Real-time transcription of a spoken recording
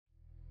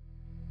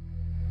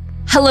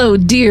Hello,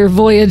 dear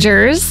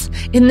Voyagers.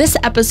 In this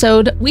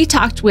episode, we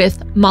talked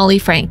with Molly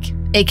Frank,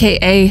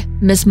 aka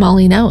Miss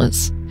Molly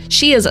Knows.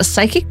 She is a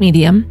psychic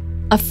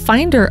medium, a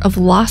finder of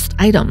lost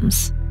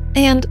items,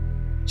 and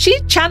she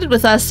chatted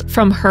with us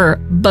from her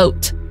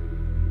boat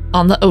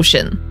on the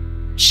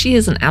ocean. She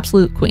is an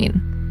absolute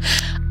queen.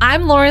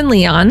 I'm Lauren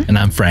Leon. And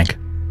I'm Frank.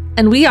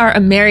 And we are a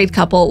married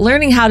couple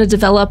learning how to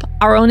develop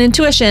our own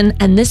intuition,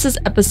 and this is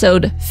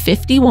episode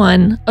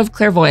 51 of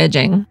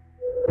Clairvoyaging.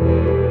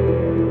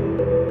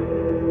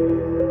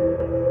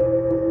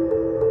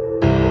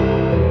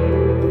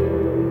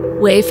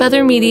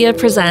 Wayfeather Media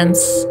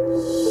presents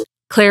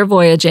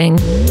Clairvoyaging.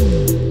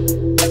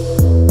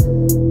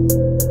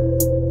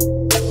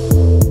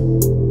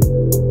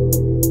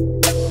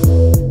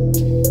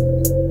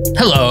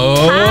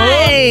 Hello.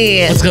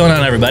 Hi. What's going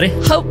on, everybody?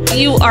 Hope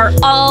you are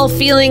all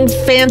feeling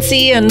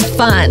fancy and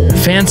fun.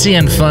 Fancy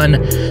and fun.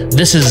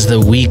 This is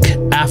the week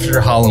after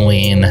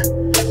Halloween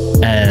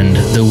and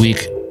the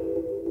week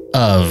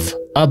of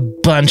a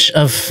bunch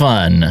of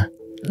fun.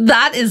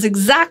 That is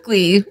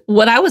exactly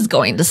what I was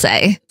going to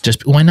say.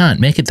 Just why not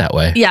make it that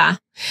way? Yeah.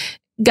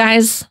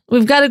 Guys,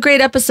 we've got a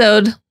great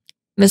episode.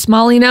 Miss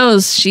Molly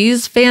Knows.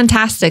 She's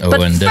fantastic. Oh,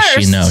 but and first,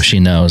 does she know? She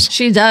knows.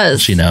 She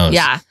does. She knows.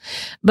 Yeah.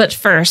 But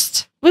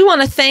first, we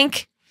want to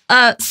thank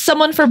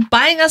someone for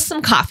buying us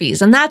some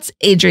coffees, and that's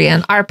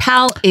Adrian, our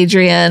pal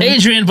Adrian.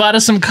 Adrian bought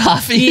us some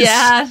coffees.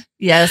 Yeah.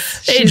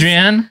 Yes.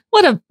 Adrian.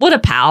 What a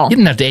pal. You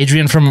didn't have to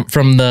Adrian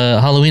from the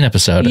Halloween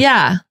episode.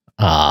 Yeah.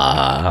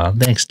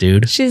 Thanks,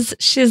 dude.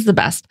 She's the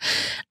best.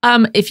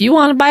 If you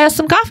want to buy us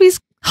some coffees,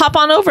 hop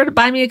on over to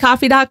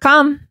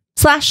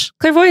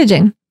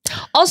buymeacoffee.com/clairvoyaging.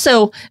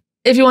 Also,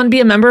 if you want to be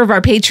a member of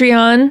our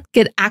Patreon,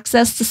 get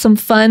access to some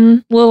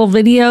fun little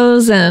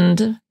videos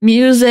and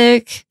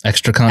music,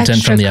 Extra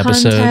content from the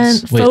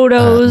episodes.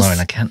 Photos. Lauren,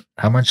 I can't.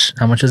 How much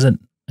is it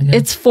again?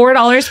 It's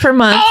 $4 per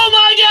month. Oh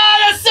my God,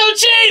 that's so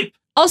cheap.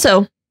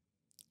 Also,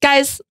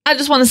 guys, I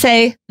just want to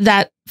say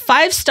that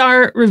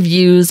 5-star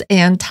reviews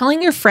and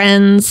telling your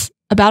friends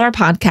about our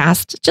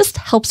podcast just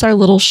helps our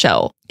little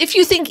show. If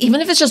you think,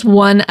 even if it's just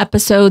one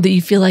episode that you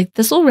feel like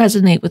this will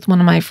resonate with one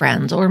of my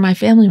friends or my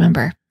family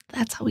member,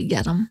 that's how we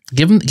get them.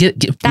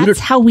 That's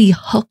how we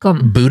hook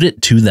them. Boot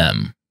it to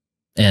them.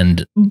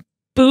 And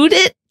boot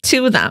it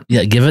to them.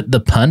 Yeah, give it the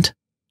punt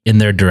in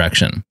their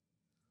direction.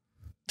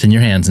 It's in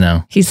your hands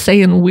now. He's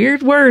saying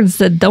weird words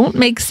that don't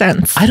make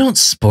sense. I don't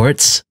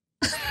sports.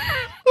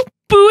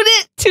 Boot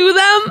it to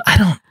them. I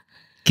don't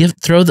give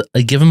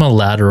him a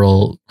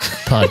lateral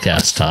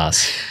podcast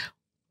toss.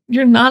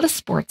 You're not a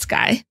sports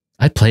guy.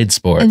 I played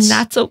sports. And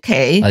that's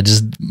okay.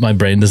 My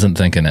brain doesn't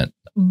think in it.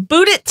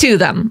 Boot it to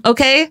them,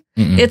 okay?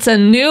 Mm-mm. It's a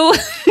new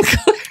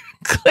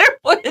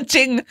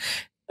clairvoyaging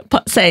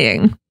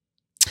saying.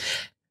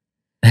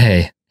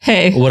 Hey.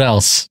 What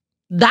else?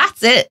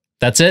 That's it.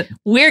 That's it?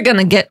 We're going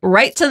to get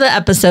right to the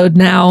episode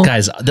now.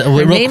 Guys,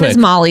 Her name is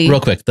Molly.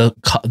 Real quick, the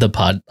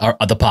pod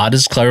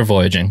is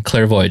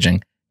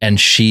clairvoyaging, and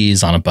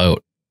she's on a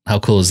boat. How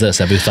cool is this?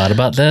 Have you thought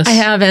about this? I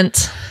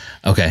haven't.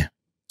 Okay.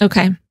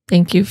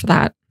 Thank you for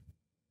that.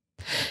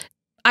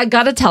 I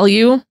got to tell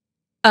you,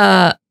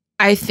 I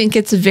think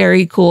it's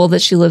very cool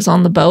that she lives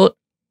on the boat.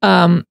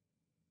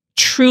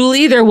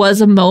 Truly, there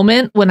was a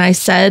moment when I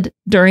said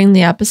during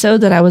the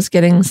episode that I was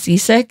getting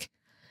seasick.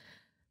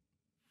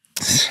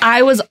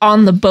 I was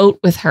on the boat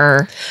with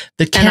her,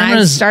 and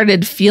I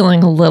started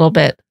feeling a little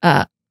bit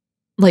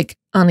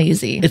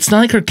uneasy. It's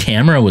not like her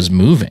camera was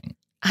moving.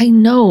 I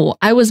know.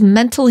 I was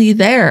mentally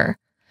there.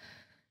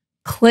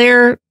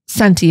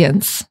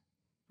 Clairsentience,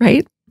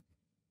 right?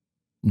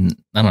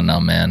 I don't know,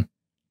 man.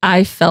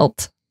 I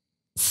felt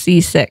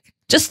seasick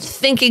just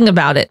thinking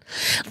about it.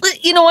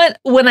 You know what?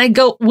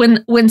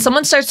 When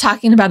someone starts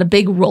talking about a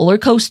big roller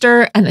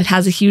coaster and it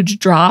has a huge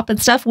drop and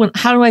stuff,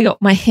 how do I go?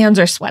 My hands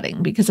are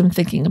sweating because I'm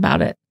thinking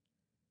about it.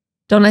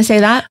 Don't I say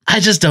that? I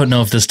just don't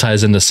know if this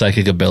ties into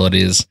psychic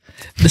abilities.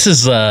 This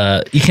is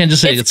you can't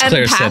just say it's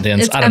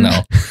clairsentience. I don't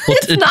know.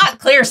 It's not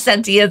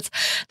clairsentience.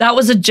 That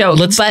was a joke.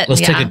 Let's take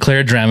a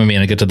Clairdramamine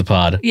and get to the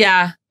pod.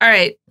 Yeah. All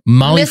right.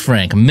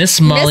 Frank.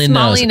 Miss Molly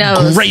knows.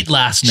 Great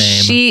last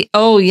name.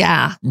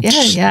 Yeah.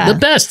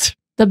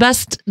 The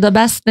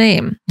best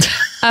name.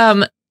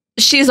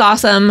 She's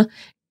awesome.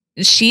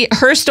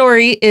 Her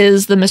story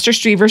is the Mr.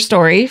 Streever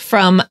story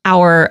from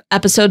our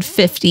episode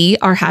 50,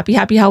 our Happy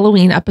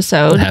Halloween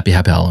episode. Happy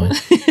Halloween.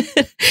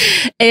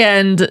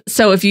 And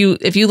so if you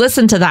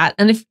listen to that,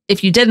 and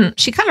if you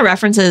didn't,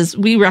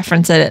 we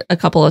reference it a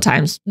couple of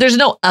times. There's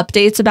no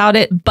updates about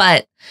it,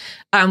 but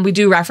we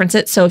do reference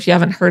it. So if you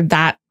haven't heard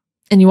that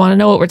and you want to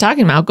know what we're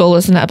talking about, go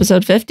listen to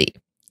episode 50.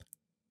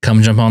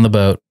 Come jump on the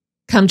boat.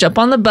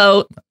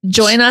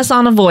 Join us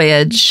on a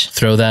voyage.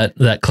 Throw that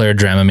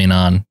Clairdramamine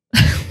on.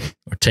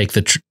 Or take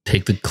the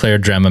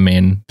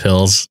Clairdramamine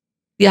pills.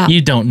 Yeah.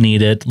 You don't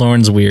need it.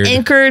 Lauren's weird.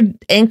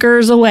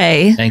 Anchors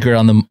away. Anchor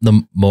on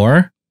the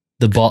moor?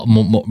 The ball.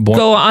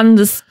 Go on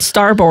the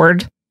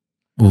starboard.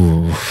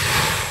 Ooh.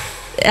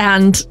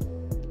 And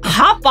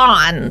hop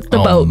on the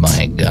boat. Oh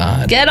my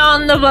God. Get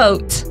on the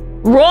boat.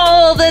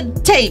 Roll the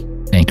tape.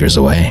 Anchors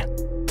away.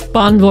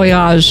 Bon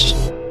voyage.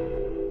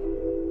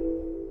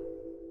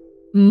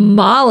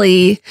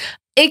 Molly,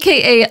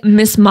 aka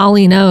Miss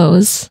Molly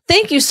Knows,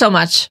 thank you so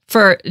much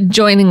for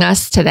joining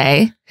us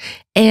today.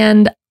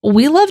 And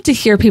we love to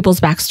hear people's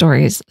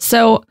backstories.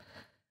 So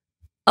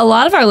a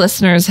lot of our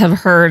listeners have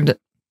heard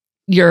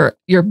your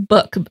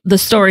book, The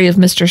Story of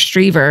Mr.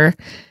 Striever.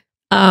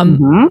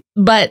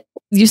 But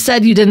you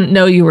said you didn't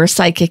know you were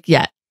psychic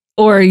yet,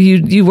 or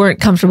you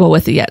weren't comfortable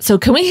with it yet. So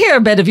can we hear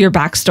a bit of your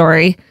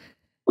backstory?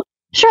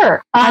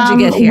 Sure. How'd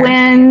you get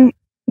here?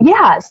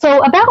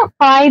 So about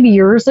 5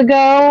 years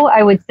ago,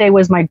 I would say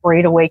was my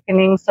great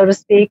awakening, so to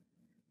speak.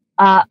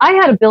 I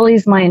had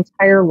abilities my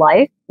entire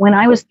life. When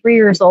I was 3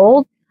 years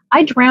old,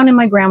 I drowned in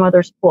my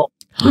grandmother's pool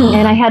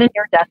and I had a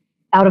near-death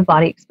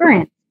out-of-body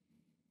experience.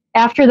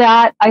 After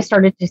that, I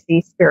started to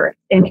see spirits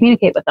and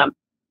communicate with them.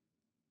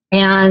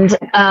 And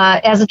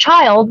as a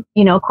child,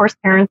 of course,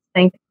 parents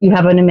think you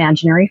have an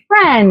imaginary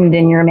friend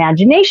and your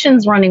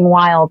imagination's running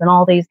wild and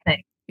all these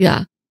things.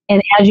 Yeah.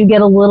 And as you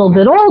get a little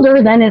bit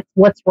older, then it's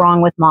what's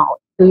wrong with Molly?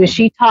 Who is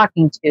she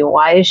talking to?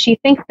 Why does she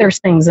think there's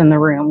things in the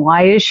room?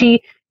 Why is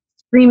she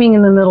screaming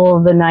in the middle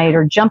of the night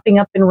or jumping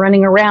up and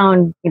running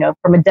around,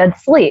 from a dead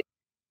sleep?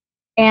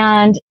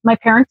 And my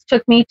parents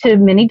took me to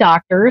many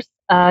doctors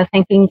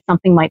thinking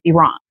something might be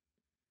wrong.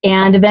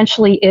 And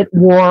eventually it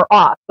wore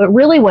off. But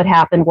really what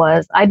happened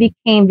was I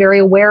became very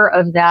aware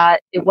of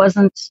that. It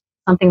wasn't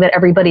something that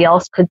everybody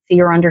else could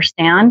see or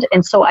understand.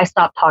 And so I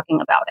stopped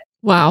talking about it.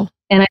 Wow.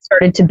 And I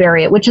started to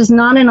bury it, which is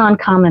not an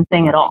uncommon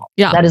thing at all.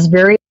 Yeah. That is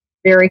very,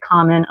 very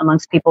common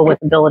amongst people with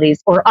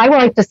abilities, or I would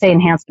like to say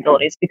enhanced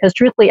abilities, because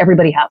truthfully,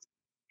 everybody has.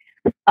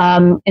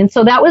 And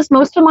so that was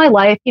most of my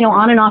life,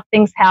 on and off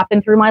things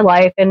happened through my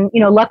life. And,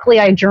 luckily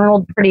I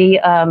journaled pretty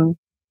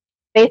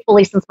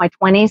faithfully since my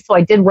 20s. So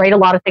I did write a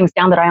lot of things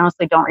down that I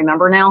honestly don't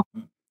remember now.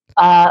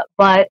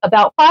 But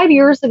about 5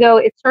 years ago,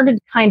 it started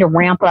to kind of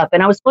ramp up.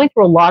 And I was going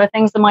through a lot of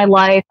things in my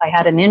life. I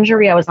had an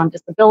injury. I was on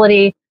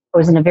disability. I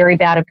was in a very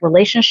bad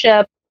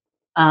relationship.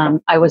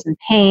 I was in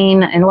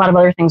pain and a lot of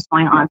other things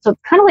going on. So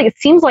it's kind of like, it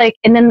seems like,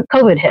 and then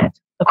COVID hit,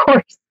 of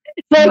course.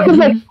 So it was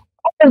like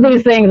all of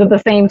these things at the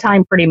same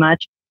time, pretty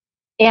much.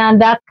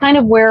 And that's kind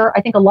of where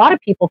I think a lot of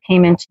people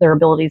came into their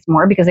abilities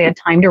more because they had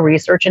time to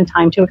research and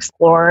time to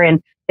explore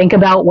and think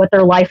about what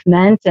their life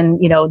meant and,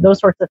 those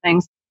sorts of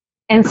things.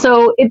 And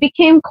so it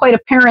became quite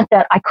apparent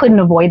that I couldn't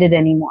avoid it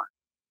anymore.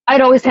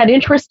 I'd always had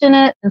interest in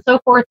it and so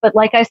forth. But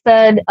like I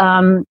said,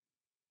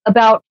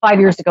 about 5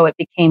 years ago, it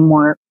became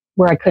more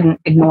where I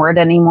couldn't ignore it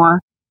anymore.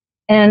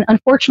 And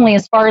unfortunately,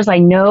 as far as I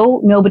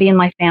know, nobody in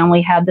my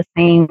family had the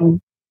same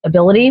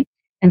ability.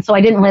 And so I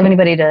didn't have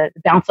anybody to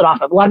bounce it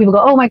off of. A lot of people go,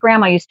 oh, my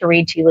grandma used to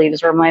read tea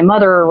leaves, or my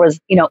mother was,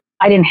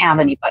 I didn't have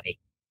anybody.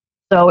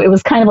 So it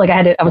was kind of like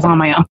I was on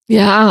my own.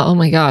 Yeah. Oh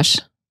my gosh.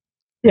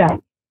 Yeah.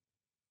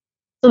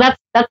 So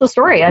that's the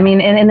story. I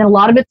mean, and a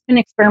lot of it's been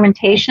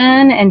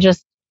experimentation and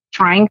just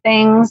trying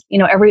things.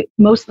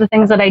 Most of the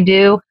things that I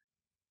do,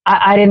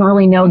 I didn't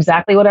really know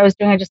exactly what I was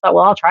doing. I just thought,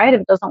 well, I'll try it.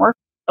 If it doesn't work,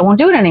 I won't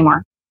do it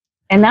anymore.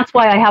 And that's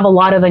why I have a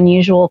lot of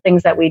unusual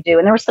things that we do.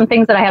 And there were some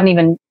things that I haven't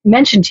even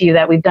mentioned to you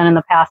that we've done in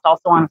the past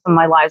also on some of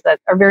my lives that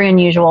are very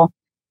unusual.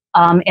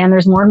 And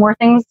there's more and more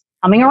things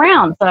coming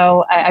around.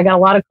 So I got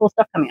a lot of cool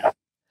stuff coming up.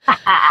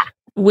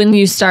 When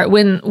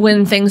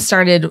things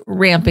started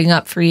ramping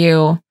up for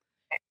you,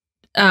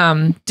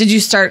 did you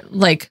start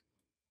like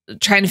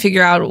trying to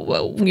figure out,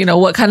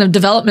 what kind of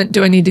development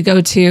do I need to go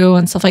to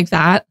and stuff like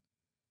that?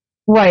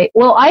 Right.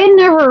 Well, I had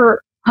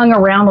never hung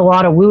around a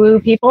lot of woo-woo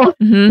people.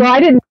 Mm-hmm. So I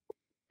didn't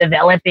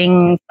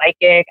developing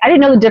psychic. I didn't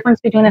know the difference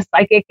between a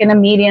psychic and a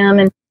medium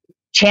and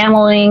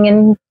channeling.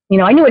 And,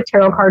 I knew what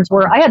tarot cards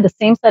were. I had the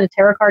same set of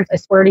tarot cards, I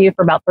swear to you,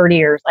 for about 30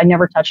 years. I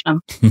never touched them.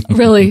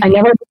 Really? I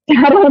never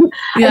looked at them.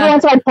 Yeah. Every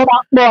once I pulled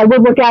out, I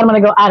would look at them and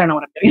I go, I don't know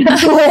what I'm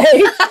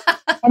doing.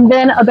 And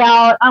then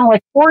about,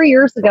 4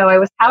 years ago, I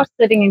was house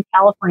sitting in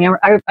California.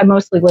 I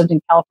mostly lived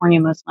in California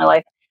most of my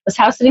life. I was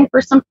house sitting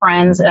for some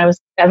friends. And as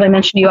I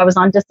mentioned to you, I was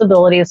on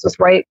disability. This was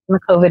right in the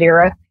COVID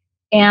era.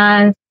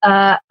 And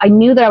I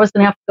knew that I was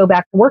going to have to go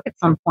back to work at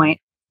some point.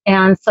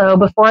 And so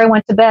before I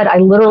went to bed, I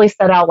literally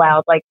said out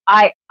loud, like,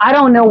 I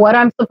don't know what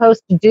I'm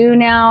supposed to do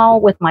now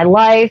with my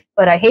life,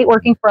 but I hate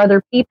working for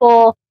other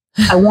people.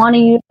 I want to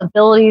use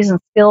abilities and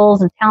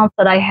skills and talents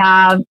that I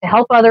have to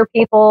help other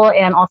people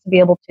and also be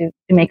able to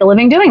make a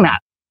living doing that.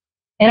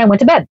 And I went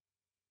to bed.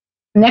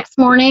 Next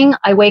morning,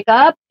 I wake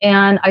up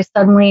and I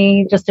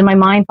suddenly, just in my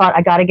mind, thought,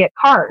 I got to get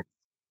cards.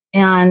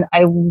 And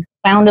I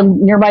found a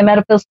nearby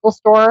metaphysical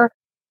store.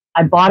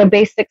 I bought a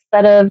basic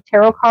set of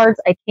tarot cards.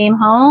 I came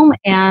home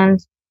and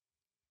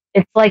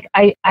it's like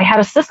I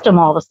had a system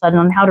all of a sudden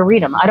on how to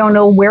read them. I don't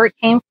know where it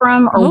came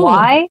from or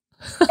why.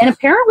 And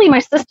apparently my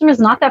system is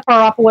not that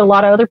far off of what a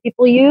lot of other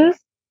people use.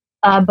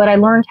 But I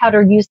learned how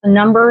to use the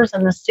numbers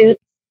and the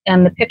suits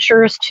and the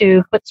pictures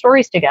to put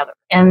stories together.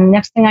 And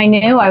next thing I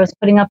knew, I was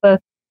putting up a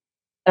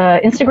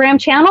Instagram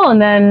channel.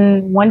 And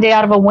then one day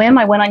out of a whim,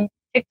 I went on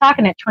TikTok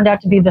and it turned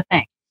out to be the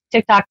thing.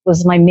 TikTok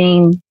was my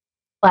main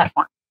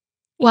platform.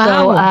 Wow.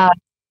 So,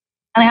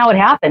 and how it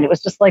happened. It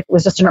was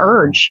just an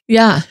urge.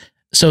 Yeah.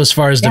 So as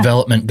far as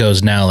development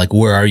goes now, like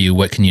where are you?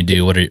 What can you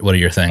do? What are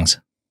your things?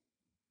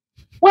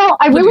 Well,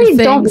 I really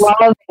don't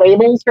love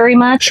labels very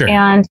much. Sure.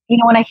 And,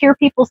 when I hear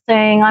people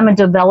saying I'm a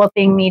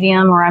developing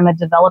medium or I'm a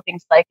developing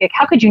psychic,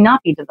 how could you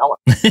not be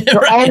developing?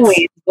 You're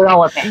always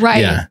developing.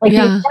 Right. Yeah. Like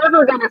you're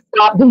never going to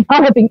stop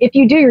developing. If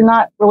you do, you're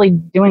not really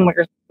doing what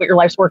your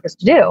life's work is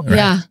to do.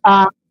 Right.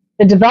 Yeah.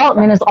 The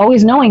development is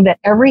always knowing that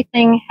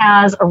everything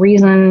has a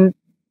reason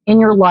in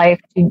your life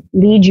to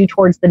lead you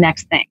towards the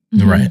next thing.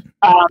 Right.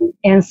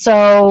 And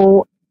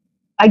so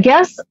I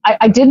guess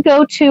I did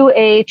go to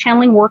a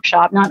channeling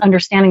workshop, not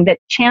understanding that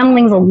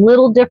channeling is a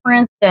little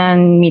different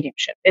than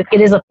mediumship.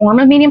 It is a form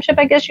of mediumship,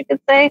 I guess you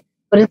could say,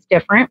 but it's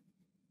different.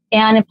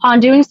 And upon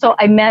doing so,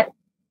 I met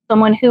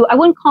someone who I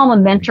wouldn't call him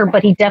a mentor,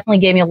 but he definitely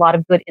gave me a lot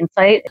of good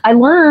insight. I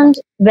learned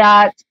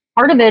that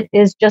part of it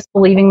is just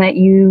believing that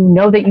you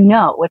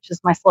know, which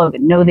is my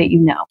slogan, know that you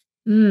know.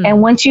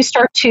 And once you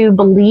start to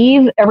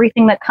believe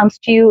everything that comes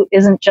to you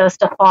isn't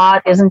just a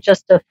thought, isn't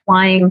just a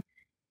fly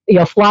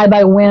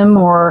by whim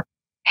or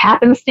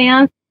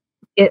happenstance,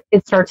 it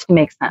starts to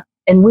make sense.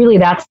 And really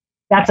that's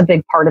a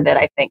big part of it,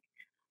 I think.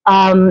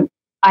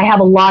 I have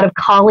a lot of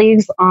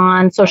colleagues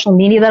on social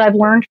media that I've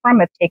learned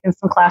from. I've taken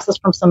some classes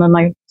from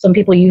some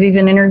people you've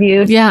even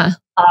interviewed. Yeah.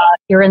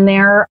 Here and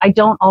there. I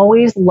don't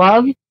always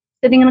love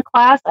sitting in a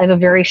class. I have a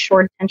very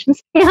short attention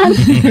span,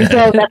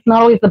 so that's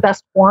not always the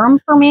best forum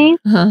for me.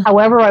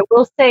 However, I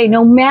will say,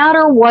 no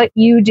matter what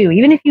you do,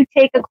 even if you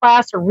take a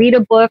class or read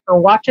a book or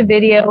watch a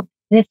video,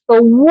 and it's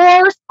the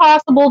worst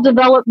possible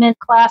development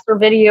class or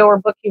video or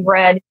book you've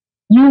read,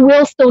 you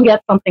will still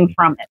get something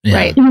from it. Yeah.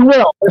 Right? You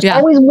will. There's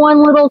always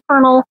one little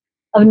kernel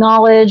of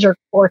knowledge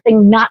or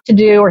thing not to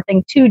do or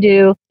thing to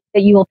do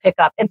that you will pick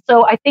up. And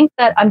so I think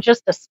that I'm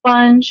just a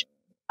sponge.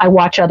 I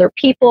watch other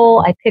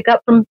people. I pick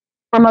up from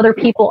other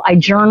people. I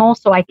journal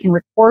so I can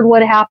record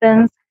what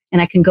happens and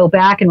I can go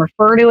back and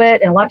refer to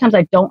it. And a lot of times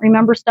I don't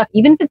remember stuff,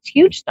 even if it's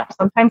huge stuff.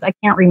 Sometimes I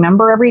can't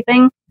remember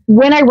everything.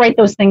 When I write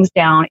those things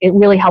down, it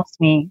really helps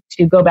me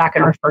to go back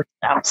and refer to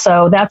them.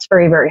 So that's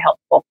very, very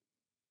helpful.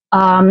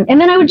 And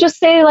then I would just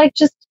say,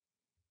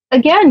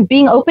 again,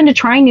 being open to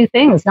trying new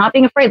things, not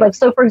being afraid.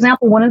 So for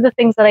example, one of the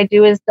things that I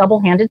do is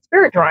double-handed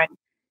spirit drawing.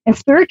 And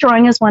spirit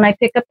drawing is when I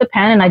pick up the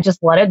pen and I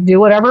just let it do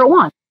whatever it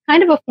wants.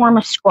 Kind of a form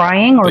of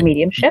scrying or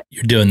mediumship.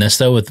 You're doing this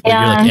though you're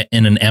like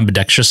in an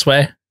ambidextrous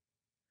way?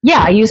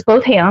 Yeah, I use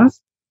both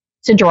hands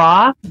to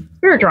draw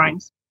spirit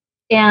drawings.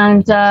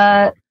 And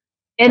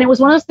it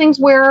was one of those things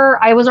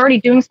where I was already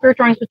doing spirit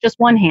drawings with just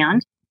one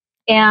hand.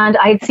 And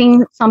I had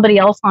seen somebody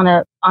else on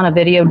a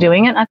video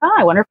doing it. And I thought,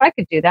 I wonder if I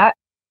could do that.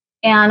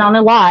 And on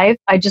a live,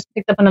 I just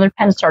picked up another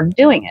pen and started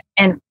doing it.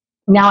 And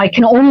now I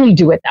can only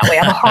do it that way.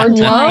 I have a hard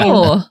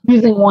time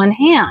using one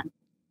hand.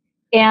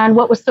 And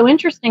what was so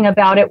interesting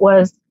about it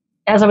was,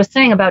 as I was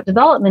saying about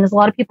development, is a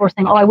lot of people were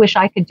saying, oh, I wish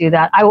I could do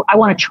that. I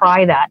want to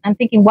try that. And I'm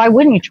thinking, why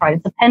wouldn't you try it?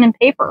 It's a pen and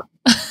paper.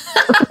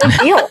 What's the big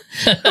deal?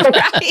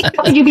 Right.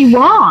 How could you be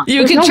wrong?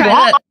 You can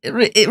try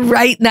that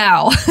right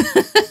now.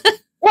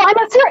 Well, I'm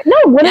not serious.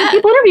 No, when are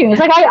people interviewing? It's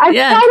like, I've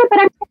tried it, but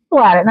I'm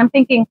terrible at it. And I'm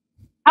thinking,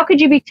 how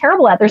could you be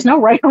terrible at it? There's no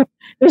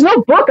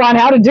book on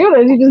how to do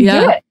this. You just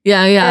do it.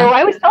 Yeah. So I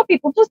always tell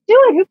people, just do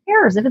it. Who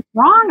cares? If it's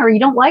wrong or you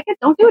don't like it,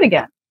 don't do it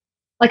again.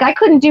 Like I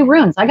couldn't do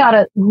runes. I got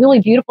a really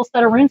beautiful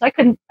set of runes. I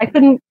couldn't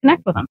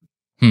connect with them.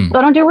 So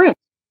I don't do runes.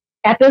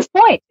 At this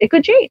point, it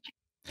could change.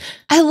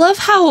 I love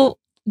how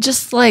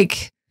just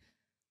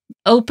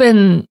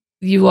open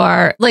you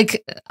are.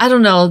 I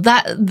don't know,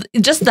 that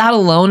just that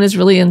alone is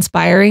really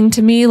inspiring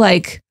to me.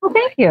 Well,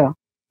 thank you.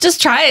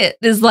 Just try it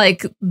is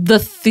the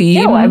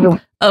theme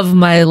of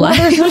my life.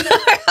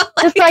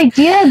 This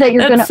idea that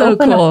you're going to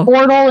open a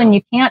portal and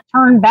you can't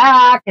turn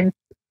back and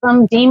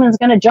some demon's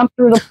going to jump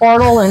through the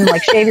portal and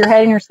shave your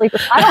head in your sleep.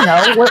 I don't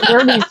know. Where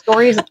are these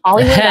stories of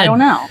Hollywood? I don't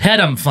know. Head,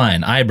 I'm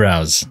fine.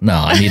 Eyebrows. No,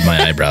 I need my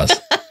eyebrows.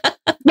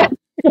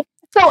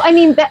 So, I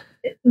mean,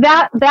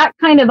 that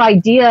kind of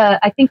idea,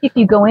 I think if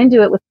you go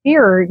into it with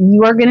fear,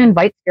 you are going to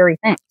invite scary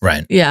things.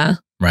 Right. Yeah.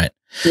 Right.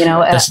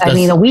 I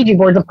mean, a Ouija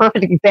board is a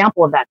perfect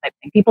example of that type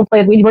of thing. People play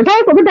a Ouija board,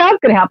 look at that's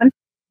going to happen.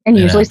 And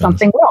usually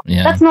something will.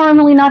 Yeah. That's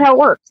normally not how it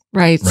works.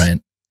 Right. Right.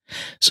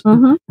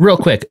 So, real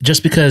quick,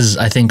 just because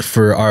I think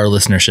for our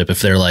listenership,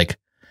 if they're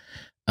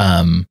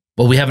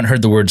well, we haven't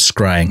heard the word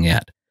scrying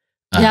yet.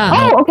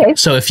 Okay.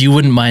 So if you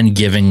wouldn't mind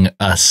giving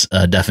us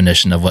a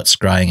definition of what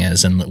scrying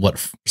is and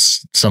what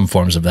some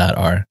forms of that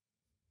are.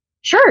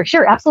 Sure,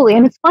 absolutely.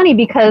 And it's funny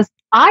because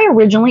I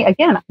originally,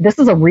 again, this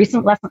is a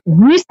recent lesson,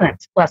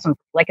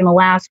 like in the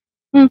last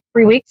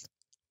 3 weeks.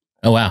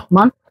 Oh, wow.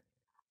 Month.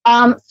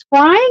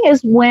 Scrying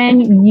is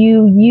when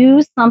you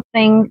use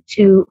something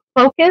to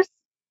focus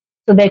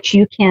so that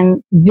you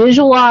can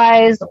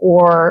visualize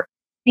or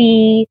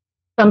see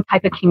some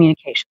type of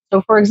communication.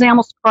 So, for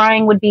example,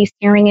 scrying would be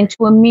staring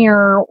into a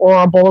mirror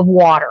or a bowl of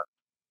water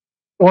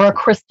or a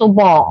crystal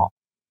ball.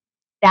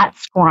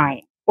 That's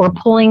scrying. Or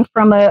pulling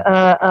from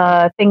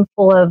a thing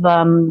full of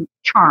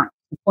charms,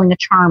 pulling a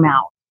charm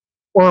out.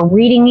 Or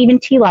reading even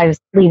tea leaves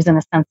in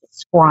a sense of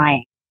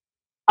scrying.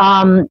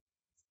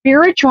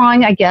 spirit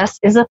drawing, I guess,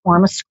 is a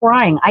form of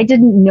scrying. I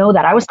didn't know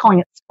that. I was calling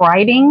it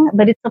scribing,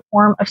 but it's a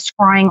form of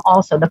scrying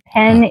also. The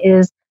pen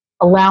is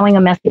allowing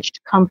a message to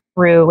come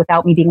through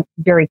without me being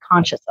very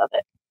conscious of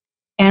it.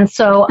 And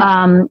so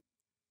I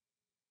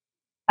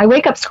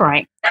wake up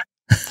scrying.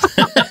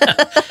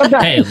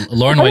 Hey,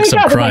 Lauren wakes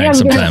up crying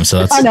sometimes. So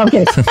that's... Oh, no, I'm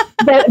kidding.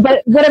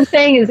 but what I'm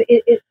saying is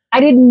I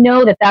didn't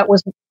know that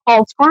was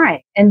called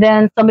scrying. And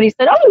then somebody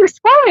said, oh, you're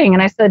scrying.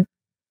 And I said,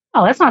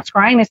 oh, that's not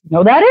scrying. They said,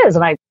 no, that is.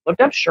 And I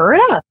looked up, sure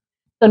enough.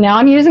 So now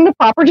I'm using the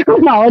proper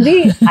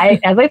terminology. As I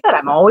said,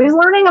 I'm always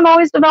learning, I'm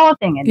always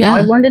developing. And now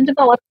I've learned and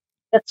developed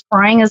that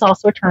scrying is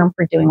also a term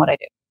for doing what I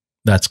do.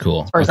 That's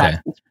cool. Okay.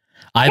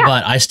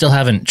 I still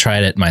haven't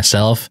tried it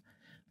myself,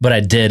 but I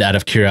did out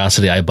of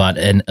curiosity. I bought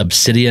an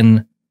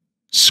obsidian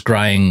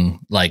scrying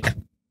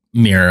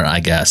mirror, I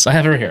guess. I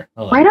have it right here.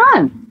 Right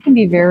on. It can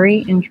be very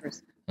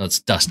interesting. Oh, it's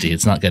dusty.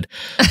 It's not good.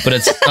 But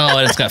it's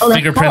it's got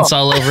fingerprints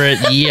all over it.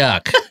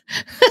 Yuck.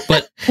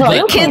 But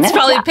kids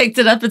probably picked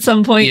it up at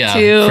some point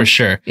too. For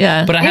sure.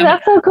 Yeah. But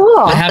that's so cool.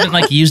 I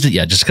haven't used it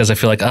yet just because I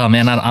feel like, oh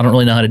man, I don't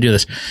really know how to do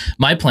this.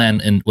 My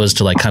plan was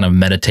to kind of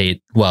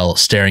meditate while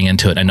staring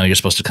into it. I know you're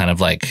supposed to kind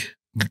of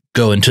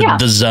go into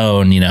the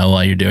zone,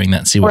 while you're doing that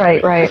and see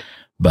what. Right.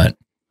 But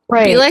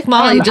be like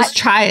Molly, just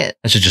try it.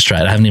 I should just try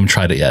it. I haven't even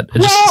tried it yet.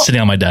 It's just sitting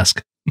on my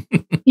desk.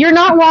 You're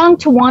not wrong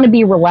to want to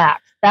be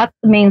relaxed. That's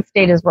the main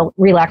state is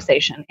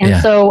relaxation.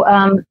 And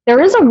so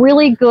there is a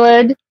really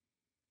good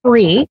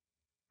free,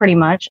 pretty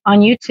much, on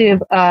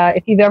YouTube.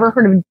 If you've ever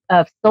heard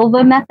of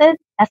Silva method,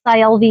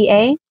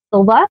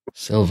 Silva,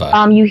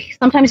 Silva.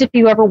 Sometimes if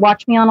you ever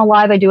watch me on a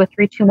live, I do a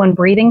 3-2-1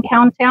 breathing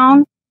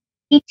countdown.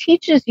 He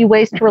teaches you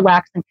ways to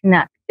relax and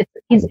connect.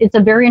 It's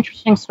a very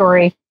interesting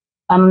story.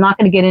 I'm not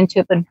going to get into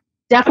it, but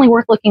definitely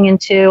worth looking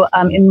into.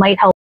 It might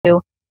help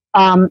you.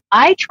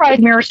 I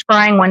tried mirror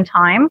scrying one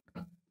time,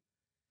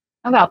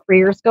 about 3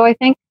 years ago, I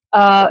think.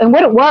 And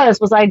what it was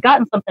I had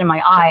gotten something in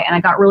my eye, and I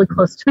got really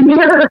close to the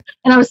mirror,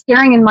 and I was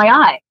staring in my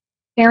eye,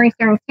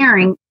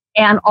 staring.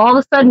 And all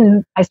of a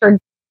sudden, I started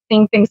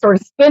seeing things sort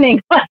of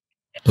spinning.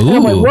 And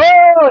I'm like,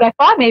 whoa! And I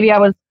thought maybe I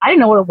didn't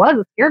know what it was.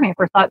 It scared me. I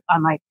first thought,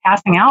 am I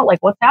passing out?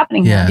 What's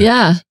happening here?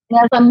 Yeah. And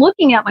as I'm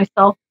looking at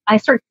myself, I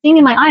start seeing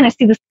in my eye, and I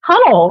see this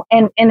tunnel,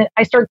 and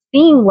I start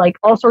seeing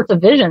all sorts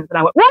of visions. And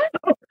I went, what?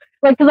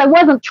 Because I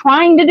wasn't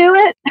trying to do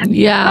it.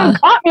 Yeah. It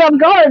caught me off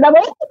guard.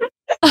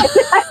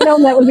 I didn't know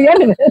that was the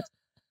end of it.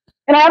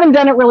 And I haven't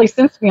done it really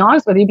since, to be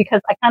honest with you,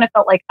 because I kind of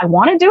felt like I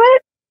want to do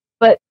it.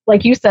 But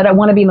like you said, I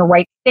want to be in the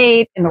right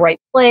state, in the right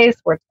place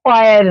where it's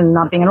quiet and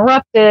not being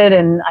interrupted.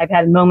 And I've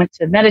had a moment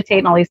to meditate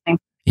and all these things.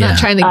 Not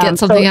trying to get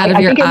something out of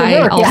your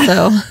eye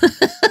also.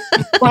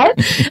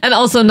 What? And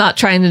also not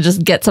trying to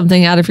just get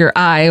something out of your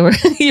eye where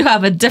you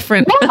have a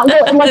different like I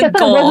said,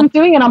 I wasn't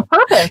doing it on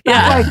purpose.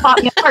 That's why it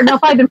caught me apart. Now,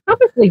 if I'd been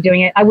purposely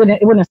doing it, it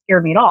wouldn't have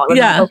scared me at all. It would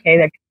have been, okay,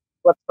 that's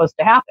what's supposed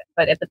to happen.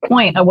 But at the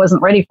point, I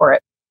wasn't ready for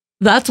it.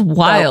 That's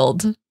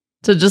wild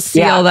to just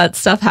see all that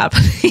stuff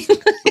happening.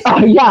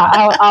 Oh, yeah.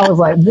 I was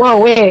like, whoa,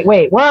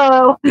 wait,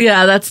 whoa.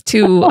 Yeah, that's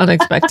too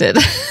unexpected.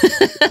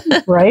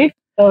 Right?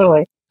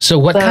 Totally. So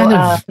what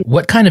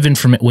kind of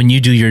information when you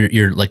do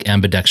your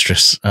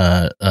ambidextrous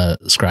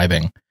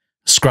scrying?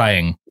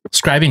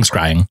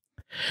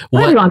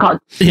 What do you want to call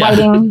it?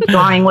 Writing,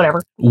 drawing,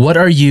 whatever.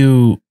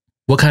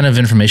 What kind of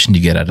information do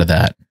you get out of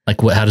that?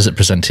 How does it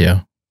present to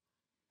you?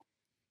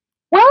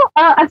 Well,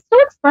 I'm still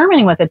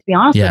experimenting with it, to be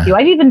honest with you.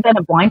 I've even done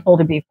it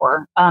blindfolded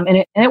before,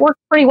 and it worked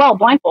pretty well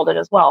blindfolded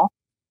as well.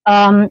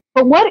 But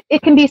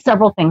it can be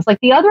several things. Like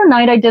the other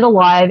night I did a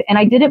live, and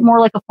I did it more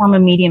like a form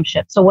of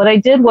mediumship. So what I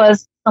did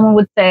was someone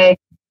would say,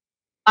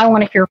 I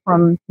want to hear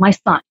from my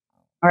son.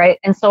 All right.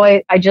 And so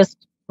I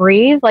just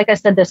breathe. Like I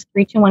said, this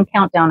 3-2-1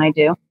 countdown I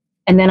do.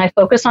 And then I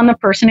focus on the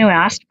person who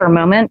asked for a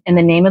moment and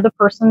the name of the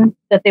person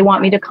that they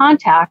want me to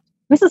contact.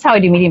 This is how I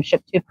do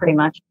mediumship too, pretty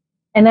much.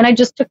 And then I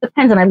just took the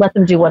pens and I let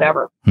them do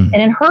whatever. And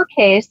in her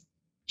case,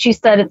 she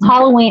said, it's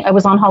Halloween. I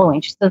was on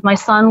Halloween. She says, my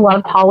son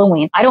loved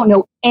Halloween. I don't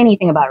know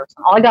anything about her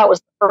son. All I got was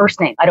the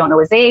first name. I don't know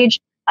his age.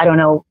 I don't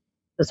know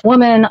this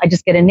woman. I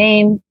just get a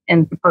name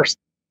and the person.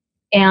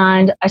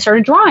 And I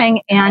started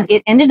drawing, and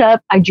it ended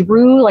up, I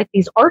drew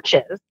these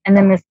arches and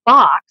then this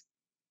box.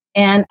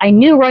 And I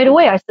knew right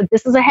away, I said,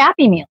 this is a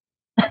Happy Meal.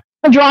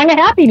 I'm drawing a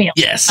Happy Meal.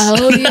 Yes.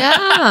 Oh,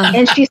 yeah.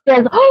 And she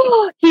says,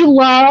 oh, he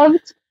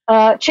loved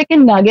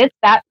chicken nuggets.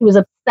 He was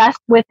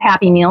obsessed with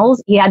Happy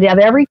Meals. He had to have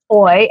every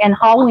toy, and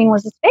Halloween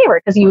was his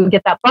favorite because you would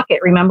get that bucket.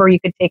 Remember, you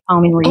could take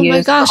home and reuse. Oh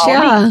my gosh,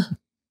 yeah.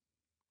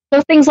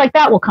 So things like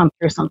that will come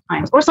through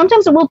sometimes, or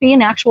sometimes it will be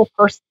an actual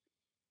person.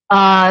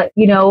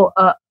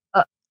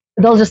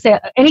 They'll just say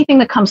anything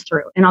that comes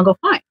through, and I'll go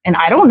fine. And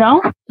I don't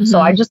know, so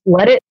I just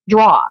let it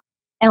draw.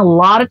 And a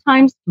lot of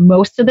times,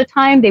 most of the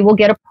time, they will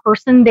get a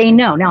person they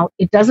know. Now,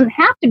 it doesn't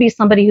have to be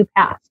somebody who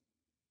passed.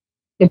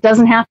 It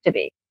doesn't have to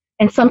be.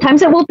 And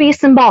sometimes it will be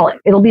symbolic.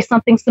 It'll be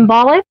something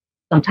symbolic.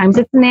 Sometimes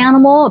it's an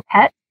animal, a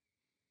pet.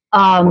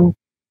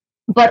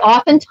 But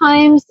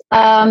oftentimes,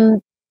 I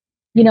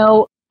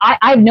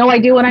have no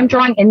idea what I'm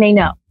drawing, and they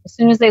know. As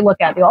soon as they look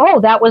at it, they go, oh,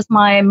 that was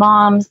my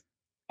mom's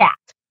cat.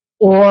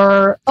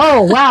 Or,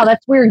 oh, wow,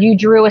 that's weird. You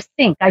drew a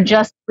sink. I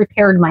just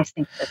repaired my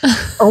sink.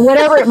 Or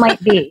whatever it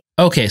might be.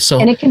 Okay. So,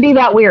 and it can be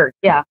that weird.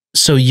 Yeah.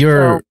 So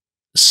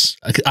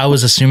I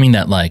was assuming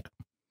that like,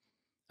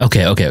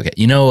 okay.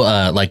 You know,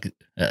 have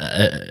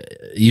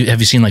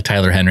you seen like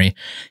Tyler Henry?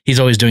 He's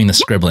always doing the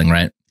scribbling,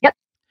 right? Yep.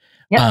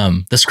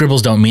 The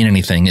scribbles don't mean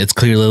anything. It's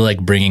clearly like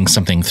bringing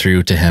something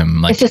through to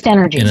him. Like it's just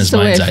energy. In his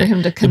mind's eye. For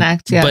him to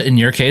connect. Yeah. But in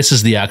your case,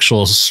 is the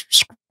actual,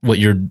 what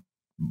you're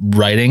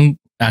writing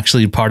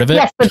actually part of it?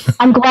 Yes, but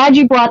I'm glad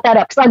you brought that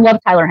up because I love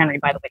Tyler Henry,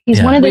 by the way.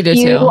 He's one of the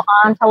few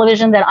on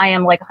television that I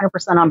am like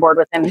 100% on board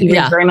with him. He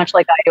reads very much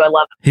like I do. I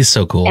love him. He's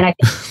so cool. And I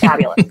think he's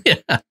fabulous.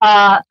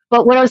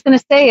 But what I was going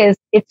to say is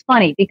it's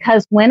funny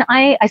because when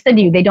I said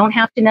to you, they don't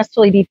have to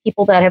necessarily be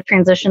people that have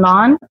transitioned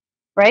on,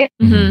 right?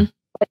 Mm-hmm.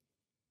 But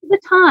the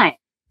time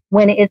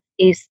when it's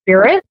a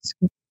spirit,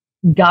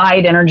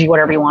 guide, energy,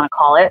 whatever you want to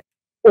call it,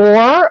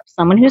 or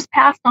someone who's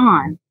passed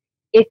on,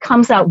 it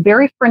comes out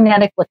very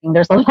frenetic looking.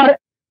 There's a lot of,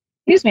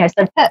 excuse me, I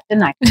said pet,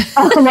 didn't I?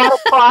 A lot of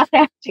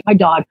cross-hatching, my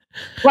dog.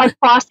 A lot of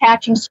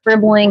cross-hatching,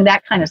 scribbling,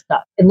 that kind of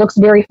stuff. It looks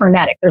very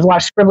frenetic. There's a lot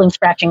of scribbling,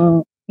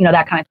 scratching,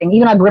 that kind of thing.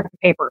 Even I've ripped the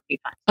paper a few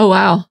times. Oh,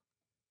 wow.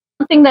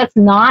 Something that's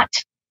not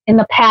in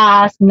the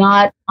past,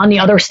 not on the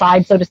other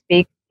side, so to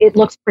speak, it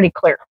looks pretty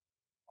clear.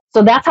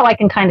 So that's how I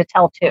can kind of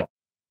tell, too.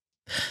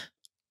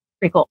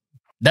 Pretty cool.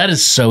 That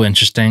is so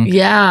interesting.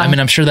 Yeah. I mean,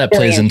 I'm sure that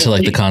plays into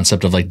like the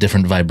concept of like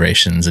different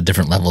vibrations and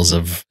different levels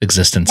of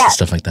existence and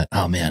stuff like that.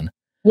 Oh, man.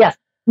 Yes.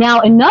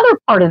 Now, another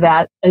part of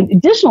that, an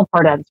additional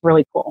part of that is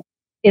really cool,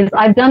 is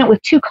I've done it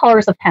with 2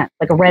 colors of pen,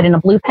 like a red and a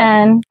blue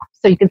pen,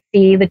 so you can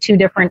see the 2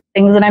 different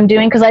things that I'm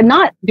doing, because I'm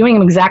not doing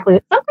them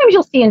exactly. Sometimes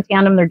you'll see in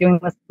tandem they're doing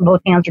this,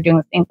 both hands are doing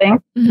the same thing.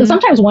 Mm-hmm. So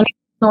sometimes one hand's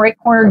in the right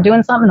corner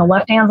doing something, the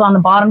left hand's on the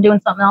bottom doing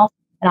something else,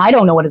 and I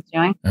don't know what it's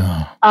doing.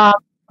 Oh.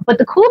 But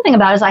the cool thing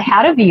about it is I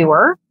had a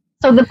viewer.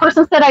 So the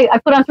person said I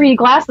put on 3D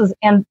glasses,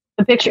 and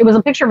the picture, it was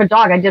a picture of a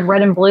dog. I did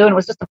red and blue, and it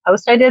was just a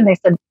post I did, and they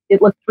said it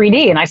looked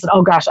 3D, and I said,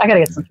 oh gosh, I got to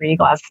get some 3D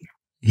glasses.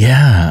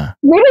 Yeah.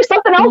 Maybe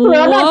something else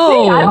that I'm not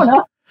seeing. I don't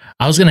know.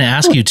 I was going to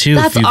ask you too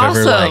if you've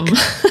awesome. ever like,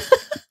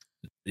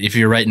 if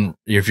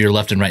your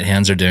left and right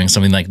hands are doing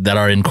something like that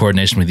are in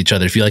coordination with each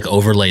other, if you like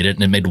overlaid it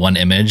and it made one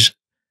image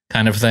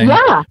kind of thing.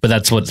 Yeah. But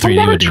that's what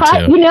 3D would do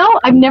too. You know,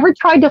 I've never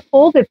tried to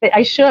fold it, but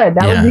I should.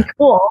 That would be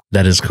cool.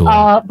 That is cool.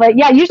 But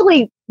yeah,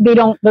 usually they're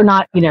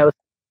not,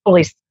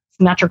 fully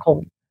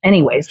symmetrical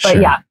anyways.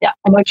 But yeah, I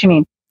know what you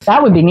mean.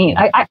 That would be neat.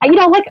 I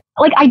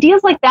like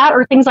ideas like that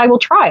are things I will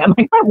try. I'm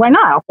like, why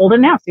not? I'll fold it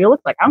now. See what it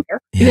looks like. I don't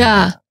care.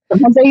 Yeah.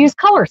 Sometimes I use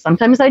color.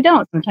 Sometimes I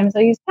don't. Sometimes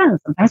I use pens.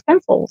 Sometimes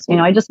pencils.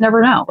 I just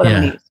never know what I'm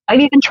going to use. I've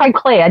even tried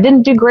clay. I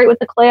didn't do great with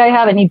the clay I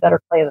have. I need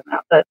better clay than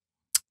that. But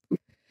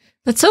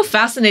that's so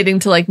fascinating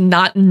to like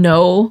not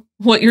know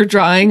what you're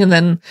drawing and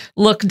then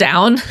look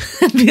down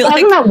and be like,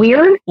 isn't that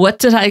weird? What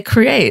did I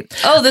create?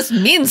 Oh, this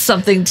means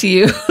something to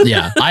you.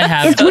 Yeah, I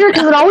have. It's weird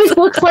because it always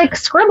looks like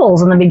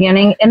scribbles in the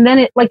beginning, and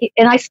then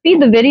and I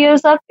speed the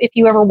videos up. If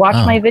you ever watch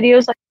my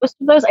videos, like most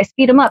of those, I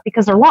speed them up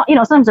because they're long.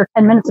 Sometimes they're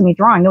 10 minutes of me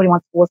drawing. Nobody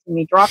wants to listen to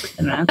me draw for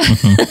 10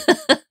 minutes.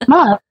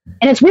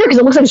 And it's weird because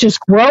it looks like it's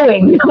just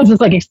growing. It's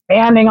just like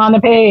expanding on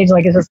the page,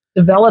 like it's just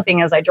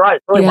developing as I draw.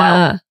 It's really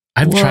wild.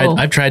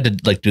 I've tried to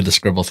like do the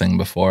scribble thing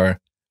before,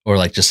 or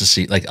like just to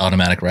see like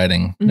automatic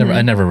writing.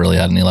 I never really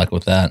had any luck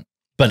with that.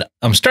 But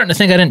I'm starting to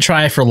think I didn't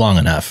try for long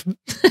enough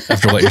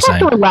after what you're saying.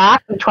 You have to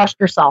relax and trust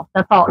yourself.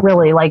 That's all,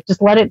 really. Like,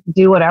 just let it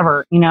do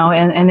whatever,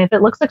 and if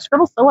it looks like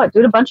scribble, so what? Do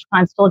it a bunch of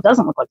times till it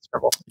doesn't look like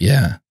scribble.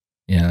 Yeah.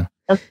 Yeah.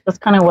 That's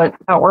kind of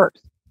how it works.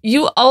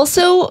 You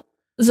also,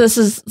 this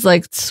is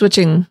like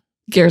switching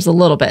gears a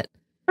little bit.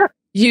 Sure.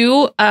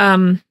 You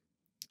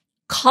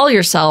call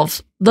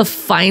yourself the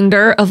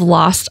finder of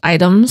lost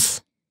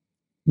items.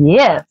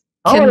 Yes,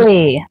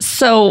 totally.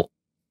 So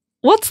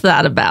what's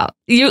that about?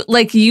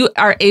 You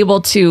are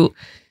able to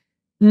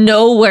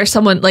know where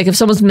someone, like if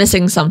someone's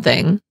missing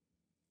something,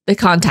 they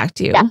contact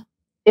you. Yeah.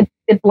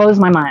 It blows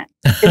my mind.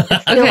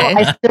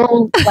 I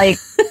still like,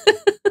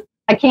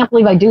 I can't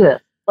believe I do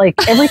this. Like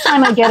every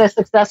time I get a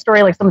success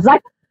story, like someone's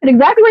like,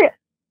 exactly where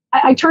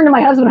I turn to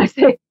my husband and I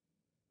say,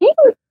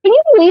 can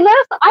you believe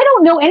this? I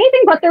don't know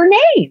anything but their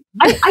name.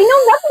 I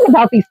know nothing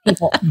about these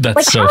people. That's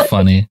like, so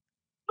funny.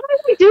 How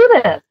do we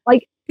do this?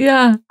 Like,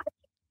 yeah, I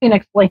can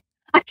explain.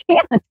 I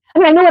can't. I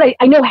mean,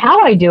 I know how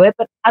I do it,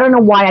 but I don't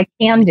know why I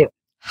can do it.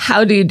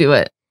 How do you do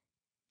it?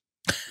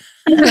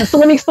 So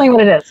let me explain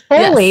what it is.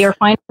 Foley, or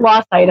find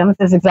lost items,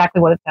 is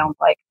exactly what it sounds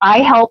like. I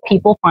help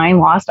people find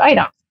lost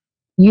items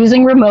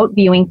using remote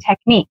viewing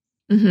techniques.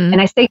 Mm-hmm.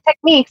 And I say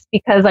techniques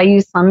because I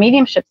use some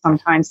mediumship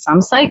sometimes,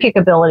 some psychic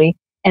ability,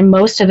 and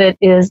most of it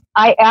is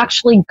I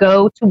actually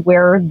go to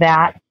where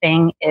that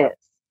thing is.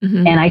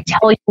 Mm-hmm. And I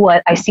tell you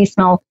what I see,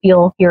 smell,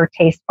 feel, hear,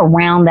 taste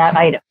around that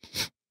item.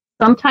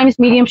 Sometimes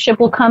mediumship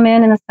will come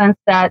in the sense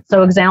that,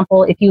 so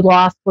example, if you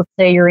lost, let's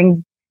say, your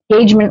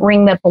engagement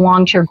ring that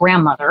belonged to your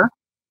grandmother,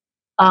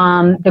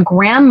 the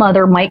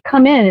grandmother might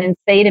come in and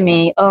say to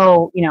me,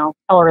 oh,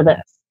 tell her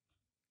this.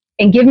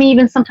 And give me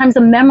even sometimes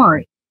a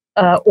memory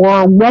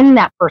or when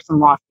that person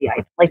lost the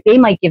item. Like they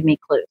might give me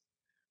clues.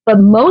 But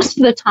most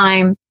of the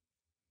time,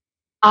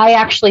 I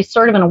actually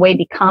sort of in a way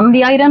become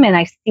the item and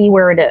I see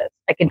where it is.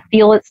 I can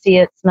feel it, see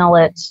it, smell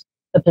it,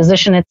 the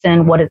position it's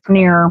in, what it's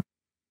near.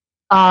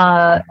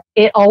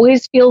 It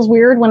always feels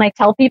weird when I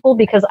tell people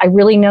because I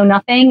really know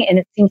nothing and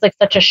it seems like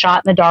such a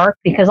shot in the dark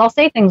because I'll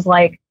say things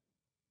like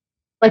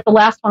the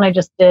last one I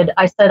just did,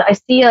 I said, I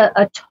see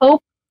a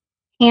taupe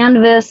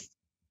canvas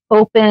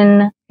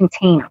open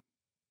container.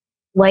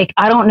 Like,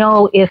 I don't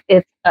know if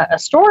it's a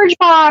storage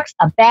box,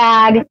 a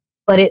bag,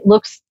 but it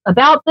looks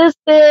about this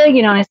big,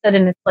 and I said,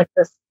 and it's like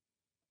this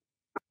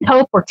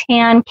taupe or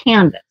tan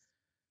canvas.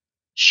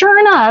 Sure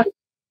enough,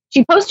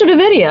 she posted a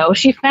video.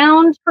 She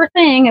found her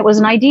thing. It was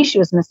an ID she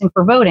was missing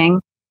for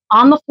voting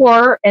on the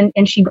floor, and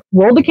she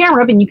rolled the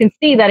camera up, and you can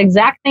see that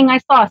exact thing I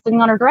saw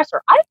sitting on her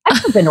dresser.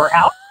 I've been to her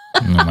house.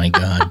 Oh, my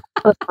God.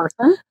 This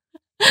person.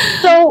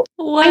 So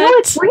what? I know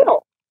it's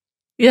real.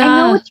 Yeah.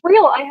 I know it's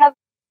real. I have,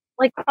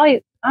 like,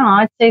 probably, I don't know,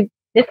 I'd say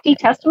 50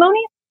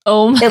 testimonies.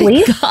 Oh, my at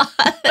least. God.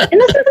 And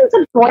this isn't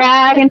to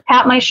brag and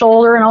pat my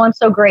shoulder and, oh, I'm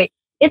so great.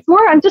 It's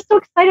more, I'm just so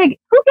excited.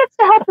 Who gets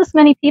to help this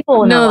many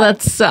people? No,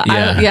 that's,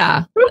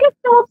 yeah. Who gets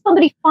to help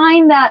somebody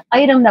find that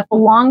item that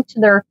belonged to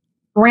their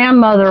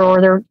grandmother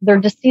or their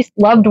deceased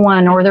loved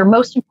one or their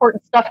most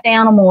important stuffed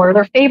animal or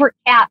their favorite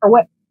cat or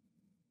what?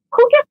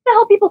 Who gets to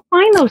help people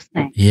find those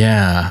things?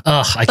 Yeah.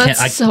 Ugh, I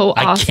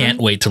awesome. can't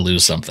wait to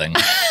lose something.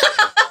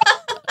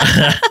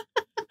 I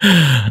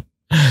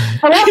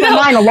lost my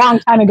mind a long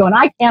time ago and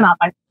I cannot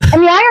find.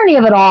 And the irony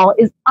of it all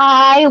is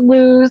I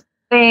lose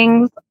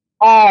things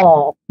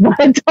all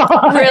the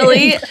time.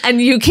 Really?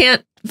 And you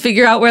can't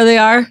figure out where they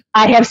are?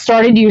 I have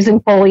started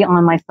using Foley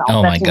on myself.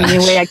 Oh, that's my the only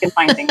gosh. way I can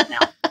find things now.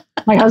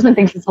 My husband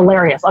thinks it's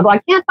hilarious. I'll go, I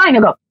can't find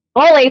it. I'll go,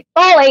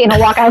 Foley, and I'll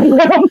walk out of the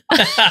room.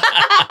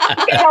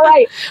 Okay, all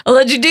right. I'll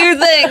let you do your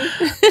thing.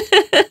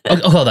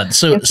 Oh, hold on.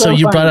 So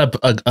you fun. brought up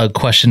a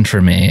question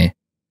for me.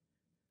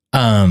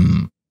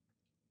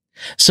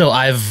 So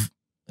I'm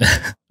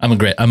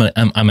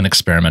an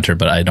experimenter,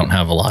 but I don't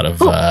have a lot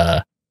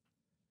of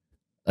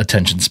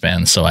attention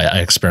span, so I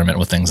experiment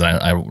with things and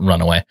I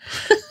run away.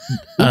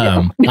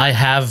 I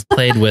have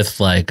played with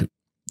like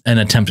an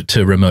attempt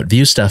to remote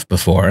view stuff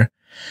before,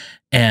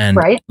 and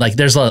like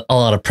there's a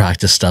lot of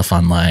practice stuff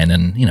online,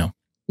 and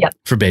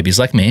for babies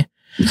like me.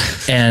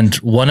 And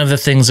one of the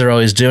things they're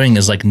always doing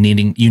is like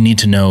you need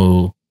to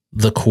know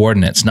the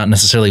coordinates, not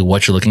necessarily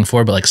what you're looking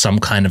for, but like some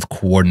kind of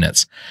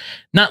coordinates,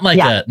 not like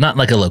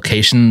a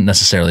location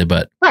necessarily,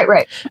 but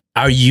right.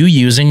 Are you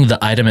using the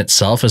item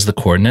itself as the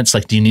coordinates?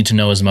 Like, do you need to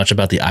know as much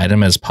about the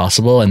item as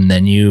possible, and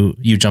then you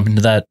jump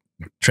into that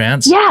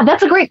trance? Yeah,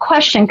 that's a great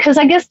question, because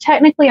I guess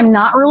technically I'm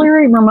not really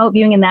remote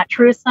viewing in that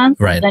truest sense,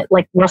 right?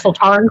 Like Russell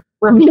Targ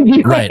remote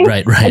viewing. Right.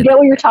 I get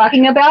what you're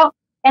talking about.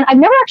 And I've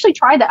never actually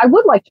tried that. I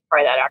would like to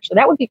try that, actually.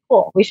 That would be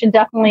cool. We should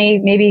definitely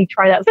maybe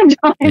try that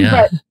sometime.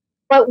 Yeah.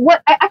 But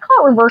what I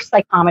call it reverse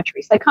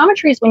psychometry.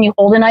 Psychometry is when you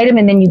hold an item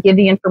and then you give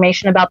the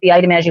information about the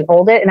item as you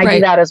hold it. And I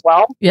do that as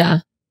well. Yeah.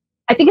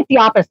 I think it's the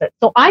opposite.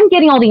 So I'm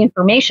getting all the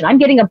information. I'm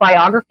getting a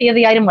biography of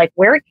the item, like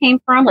where it came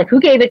from, like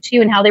who gave it to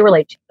you and how they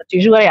relate to you. That's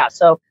usually what I ask.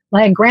 So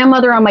my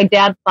grandmother on my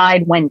dad's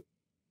side, Wendy,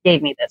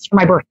 gave me this for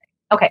my birthday.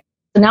 Okay.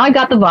 So now I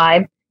got the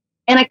vibe.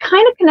 And I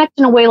kind of connect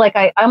in a way like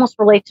I almost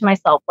relate to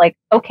myself. Like,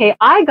 okay,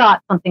 I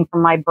got something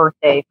from my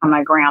birthday from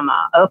my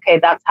grandma. Okay,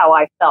 that's how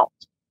I felt.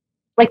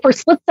 Like for a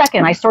split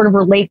second, I sort of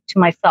relate to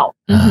myself.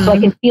 So I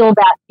can feel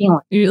that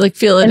feeling. You like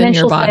feel it in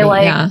your body.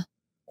 Yeah.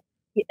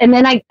 And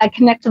then I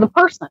connect to the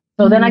person.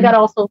 So then I got to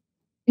also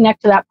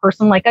connect to that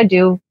person like I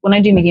do when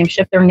I do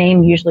mediumship. Their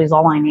name usually is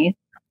all I need.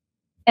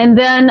 And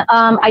then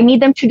I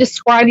need them to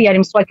describe the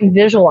item so I can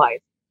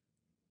visualize.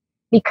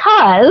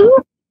 Because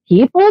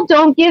people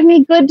don't give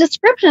me good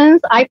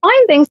descriptions. I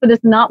find things, but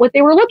it's not what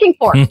they were looking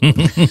for.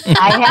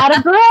 I had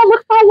a girl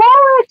look for a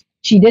wallet.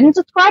 She didn't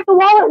describe the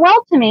wallet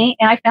well to me,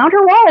 and I found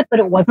her wallet, but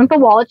it wasn't the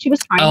wallet she was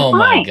trying to find. Oh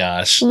my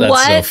gosh,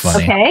 that's so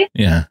funny. Okay,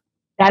 yeah,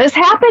 that has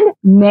happened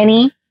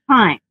many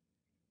times.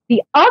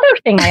 The other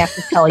thing I have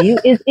to tell you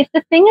is if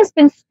the thing has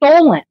been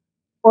stolen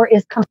or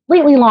is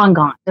completely long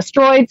gone,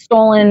 destroyed,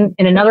 stolen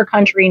in another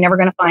country, never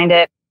going to find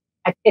it,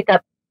 I pick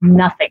up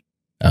nothing.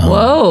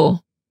 Whoa,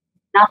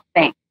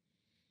 nothing.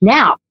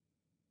 Now,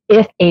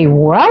 if a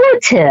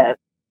relative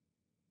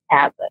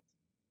has it,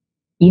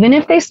 even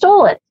if they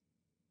stole it,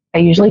 I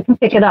usually can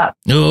pick it up.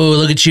 Oh,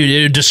 look at you,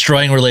 dude,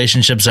 destroying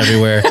relationships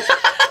everywhere.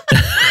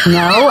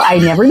 No, I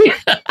never do.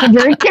 I'm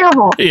very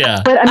careful.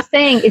 Yeah. But I'm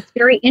saying it's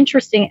very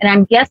interesting, and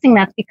I'm guessing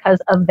that's because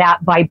of that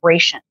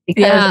vibration.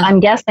 Because I'm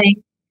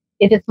guessing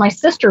if it's my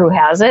sister who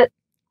has it,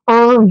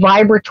 her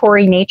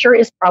vibratory nature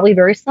is probably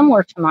very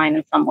similar to mine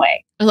in some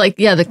way. Like,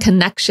 the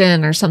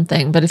connection or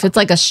something. But if it's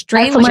like a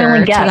stranger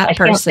to that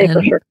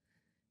person,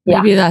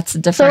 maybe that's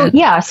different.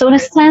 So in a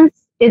sense,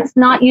 it's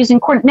not using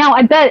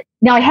coordinates.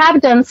 Now I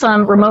have done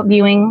some remote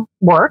viewing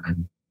work.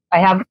 I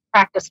have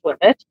practiced with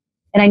it.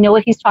 And I know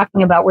what he's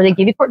talking about, where they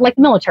give you, like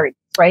the military,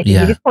 right? They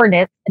give you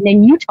coordinates, and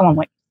then you tell them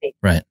what you see.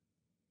 Right.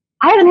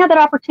 I haven't had that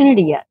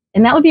opportunity yet.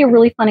 And that would be a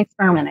really fun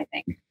experiment, I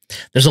think.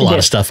 There's a lot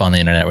of stuff on the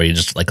internet where you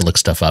just like look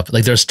stuff up.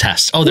 Like there's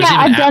tests. Oh, there's even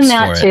I've apps done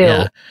that for too.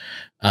 it.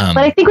 But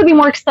I think it would be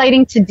more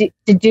exciting to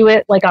do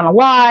it like on a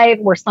live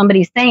where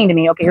somebody's saying to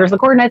me, okay, here's the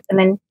coordinates. And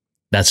then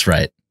that's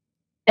right.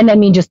 And then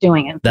me just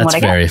doing it. That's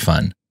very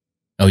fun.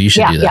 Oh, you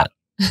should do that.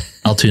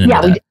 I'll tune into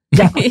that.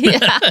 Definitely.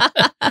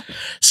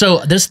 So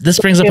this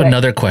brings up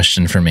another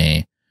question for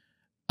me.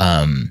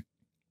 I've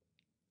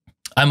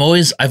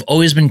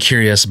always been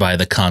curious by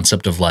the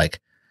concept of like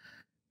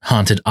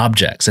haunted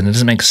objects, and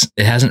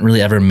it hasn't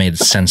really ever made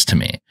sense to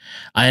me.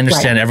 I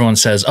understand everyone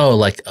says, oh,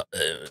 like,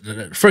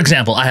 for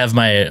example, I have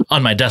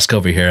on my desk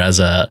over here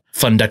as a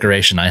fun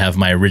decoration, I have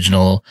my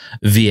original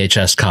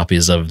VHS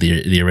copies of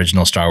the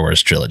original Star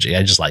Wars trilogy.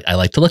 I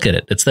like to look at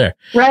it. It's there.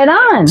 Right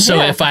on.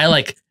 So if I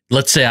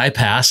let's say I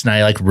passed and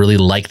I like really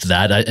liked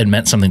that, it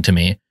meant something to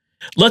me.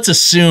 Let's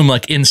assume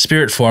like in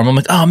spirit form, I'm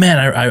like, oh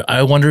man,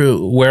 I wonder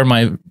where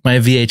my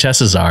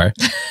VHSs are.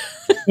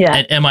 Yeah.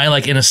 And am I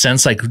like in a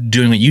sense like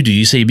doing what you do?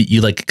 You say you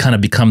like kind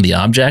of become the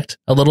object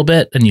a little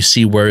bit and you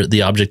see where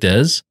the object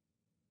is.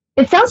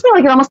 It sounds to me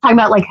like you're almost talking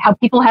about like how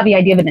people have the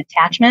idea of an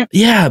attachment.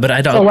 Yeah, but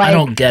I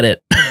don't get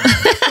it.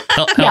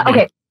 help me.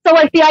 Okay. So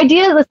like the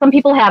idea that some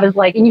people have is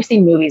like, and you've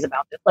seen movies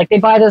about this, like they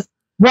buy this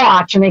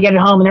watch and they get it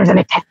home and there's an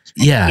attachment.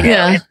 Yeah.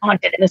 And it's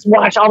haunted, and this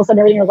watch, all of a sudden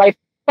everything in your life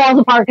falls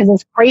apart because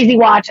this crazy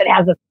watch that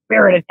has a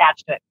spirit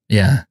attached to it.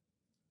 Yeah.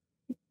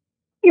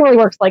 It really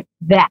works like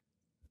that.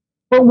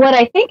 But what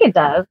I think it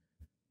does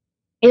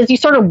is you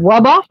sort of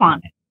rub off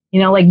on it.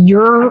 Like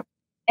your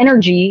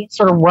energy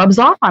sort of rubs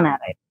off on that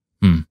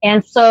item.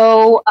 And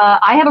so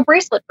I have a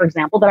bracelet, for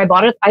example, that I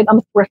bought it. I'm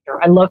a thrifter.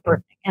 I love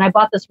thrifting. And I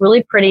bought this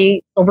really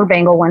pretty silver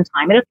bangle one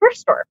time at a thrift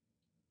store.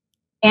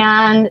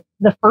 And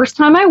the first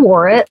time I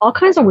wore it, all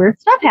kinds of weird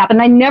stuff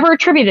happened. I never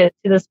attributed it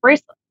to this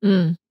bracelet.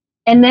 And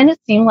then it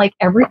seemed like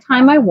every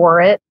time I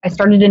wore it, I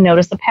started to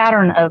notice a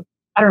pattern of,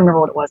 I don't remember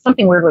what it was.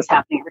 Something weird was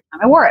happening every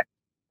time I wore it.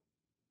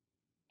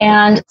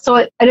 And so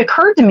it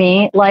occurred to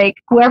me, like,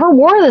 whoever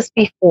wore this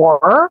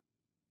before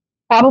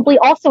probably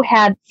also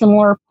had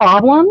similar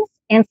problems.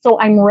 And so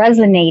I'm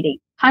resonating,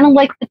 kind of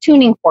like the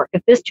tuning fork.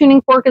 If this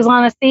tuning fork is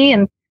on a C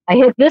and I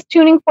hit this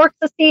tuning fork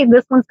to C,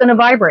 this one's going to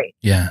vibrate.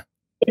 Yeah.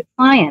 It's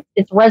science.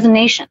 It's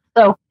resonation.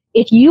 So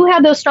if you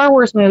have those Star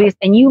Wars movies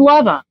and you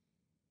love them,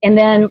 and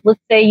then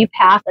let's say you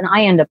pass and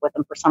I end up with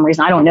them for some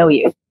reason, I don't know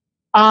you.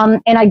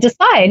 And I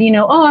decide,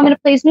 oh, I'm going to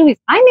play these movies.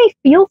 I may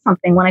feel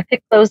something when I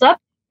pick those up.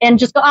 And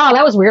just go, oh,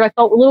 that was weird. I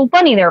felt a little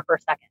bunny there for a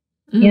second,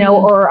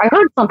 or I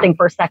heard something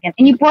for a second,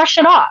 and you brush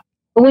it off.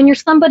 But when you're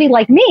somebody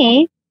like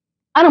me,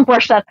 I don't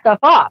brush that stuff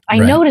off. I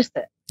notice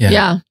it.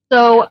 Yeah.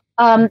 So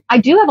I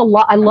do have a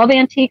lot. I love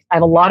antiques. I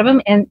have a lot of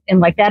them. And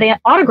like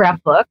that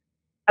autograph book,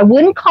 I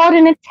wouldn't call it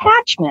an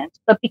attachment,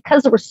 but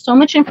because there was so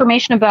much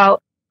information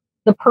about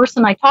the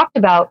person I talked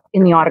about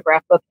in the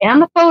autograph book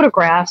and the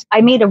photographs, I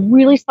made a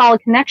really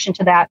solid connection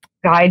to that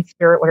guide,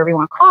 spirit, whatever you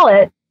want to call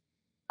it.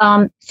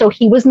 So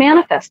he was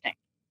manifesting.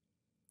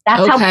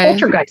 That's how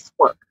poltergeists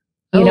work.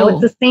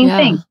 It's the same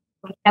thing.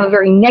 When you have a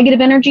very negative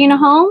energy in a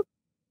home,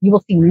 you will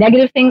see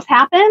negative things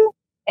happen.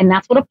 And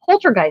that's what a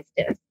poltergeist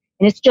is.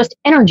 And it's just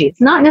energy. It's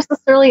not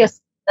necessarily a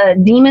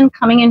demon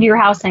coming into your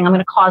house saying, I'm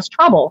going to cause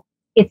trouble.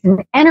 It's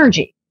an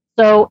energy.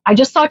 So I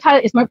just saw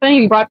Tyler. It's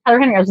funny you brought Tyler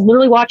Henry. I was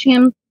literally watching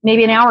him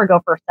maybe an hour ago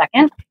for a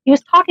second. He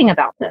was talking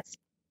about this.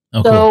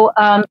 So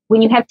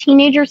when you have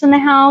teenagers in the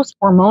house,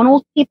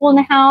 hormonal people in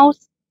the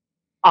house,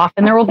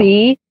 often there will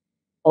be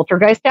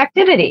poltergeist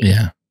activity.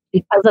 Yeah.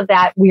 Because of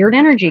that weird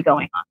energy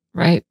going on.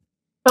 Right.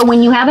 So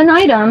when you have an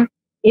item,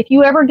 if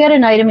you ever get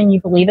an item and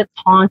you believe it's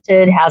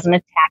haunted, has an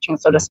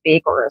attachment, so to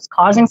speak, or is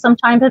causing some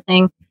type of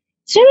thing,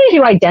 as soon as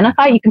you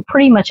identify it, you can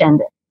pretty much end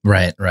it.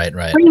 Right.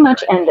 Pretty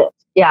much end it.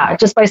 Yeah.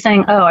 Just by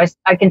saying, oh,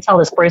 I can tell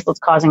this bracelet's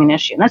causing an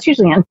issue. And that's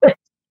usually ended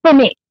for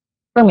me.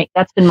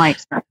 That's been my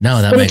experience.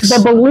 No, that makes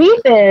the belief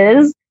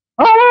is,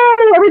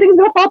 oh, everything's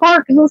going to fall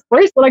apart because this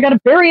bracelet, I got to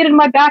bury it in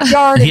my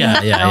backyard.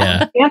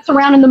 Yeah. Dance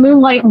around in the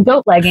moonlight in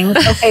goat leggings.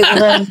 Okay, well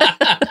then.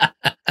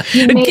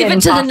 Give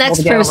it to the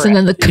next person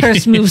and the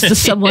curse moves to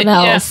someone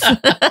else.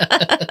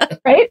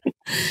 Right?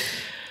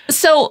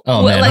 So,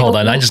 oh man, hold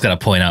on. I just got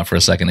to point out for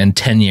a second. In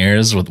 10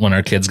 years, when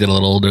our kids get a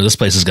little older, this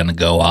place is going to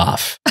go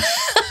off.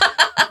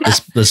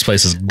 This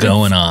place is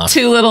going off.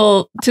 Two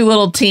little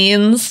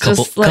teens.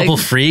 Couple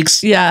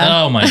freaks.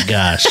 Yeah. Oh my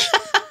gosh.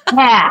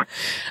 Yeah.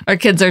 Our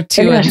kids are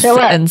 2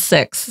 and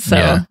 6,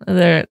 so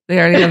they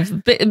already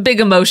have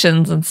big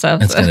emotions and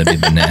stuff. It's going to be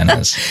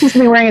bananas. He's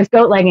going to be wearing his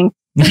goat leggings.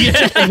 Yeah.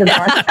 That's what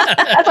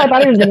I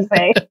thought he was going to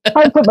say.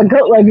 I put my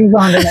goat leggings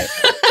on tonight.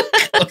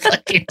 Goat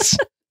leggings.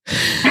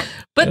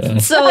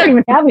 But so, like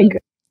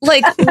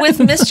with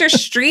Mr.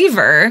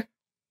 Striever,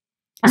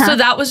 so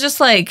that was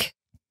just like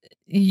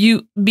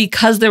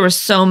because there was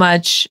so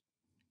much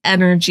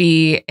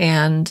energy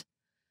and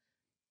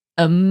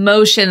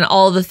emotion,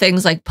 all the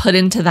things like put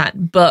into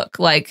that book,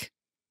 like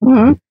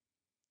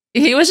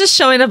he was just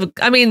showing up.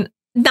 I mean,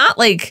 not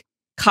like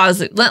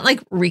not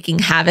like wreaking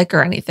havoc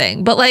or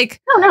anything, but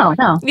like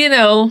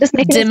no, just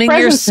dimming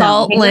your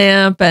salt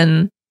lamp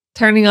and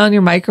turning on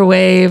your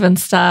microwave and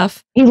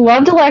stuff. He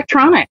loved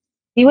electronics.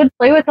 He would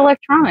play with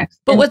electronics.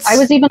 But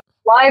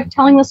live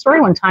telling the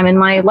story one time and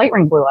my light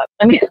ring blew up.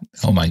 I mean,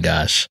 oh my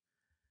gosh.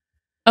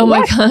 Oh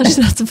my gosh,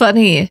 that's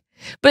funny.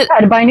 But I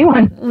had to buy a new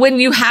one. When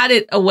you had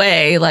it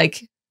away,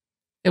 like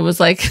it was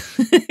like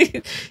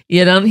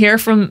you don't hear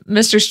from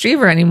Mr.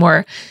 Striever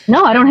anymore.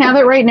 No, I don't have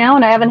it right now,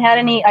 and I haven't had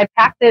any. I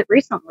packed it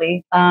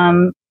recently,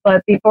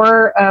 but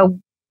before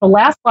the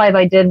last live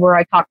I did where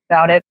I talked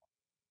about it,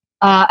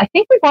 I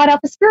think we brought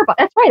out the spirit box.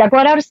 That's right, I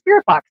brought out a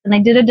spirit box, and I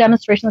did a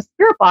demonstration of the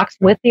spirit box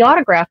with the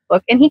autograph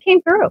book, and he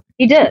came through.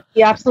 He did.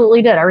 He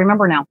absolutely did. I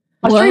remember now.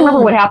 I was trying to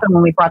remember what happened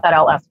when we brought that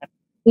out last time.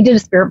 We did a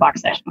spirit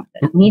box session with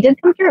it, and he did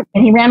come through,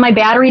 and he ran my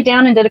battery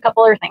down and did a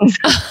couple other things.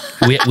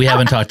 we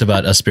haven't talked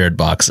about a spirit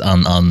box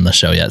on the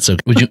show yet. So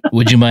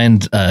would you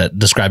mind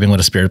describing what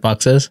a spirit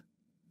box is?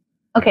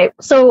 Okay,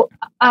 so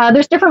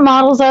there's different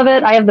models of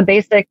it. I have the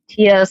basic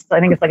TS. I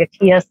think it's like a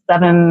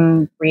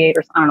TS738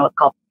 or I don't know what it's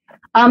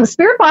called.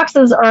 Spirit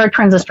boxes are a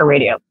transistor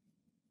radio.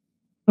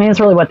 I mean, that's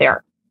really what they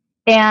are.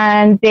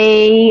 And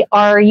they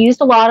are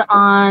used a lot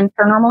on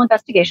paranormal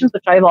investigations,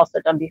 which I've also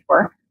done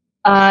before.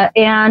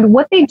 And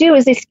what they do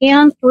is they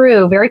scan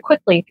through very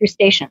quickly through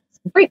stations,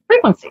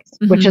 frequencies,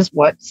 which is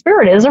what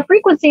spirit is, a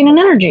frequency and an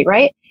energy,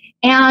 right?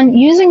 And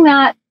using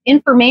that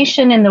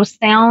information and those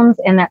sounds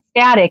and that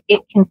static,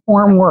 it can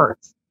form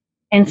words.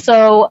 And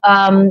so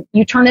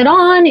you turn it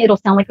on, it'll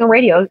sound like a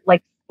radio,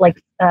 like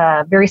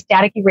very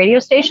staticky radio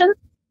station.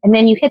 And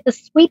then you hit the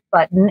sweep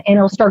button and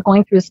it'll start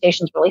going through the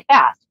stations really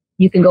fast.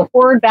 You can go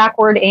forward,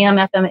 backward, AM,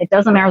 FM. It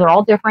doesn't matter. They're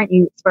all different.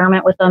 You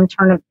experiment with them,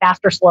 turn it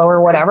faster,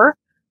 slower, whatever.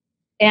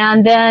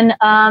 And then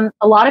a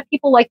lot of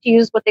people like to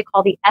use what they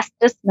call the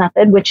Estes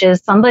method, which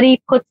is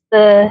somebody puts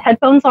the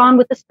headphones on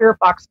with the spirit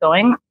box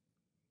going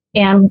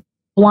and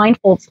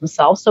blindfolds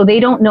themselves so they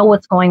don't know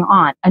what's going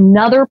on.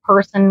 Another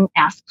person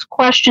asks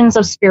questions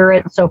of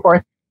spirit and so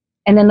forth.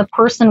 And then the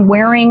person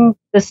wearing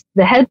the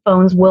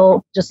headphones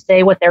will just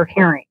say what they're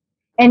hearing.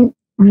 And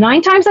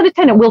 9 times out of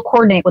 10, it will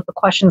coordinate with the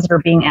questions that are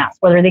being asked,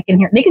 whether they can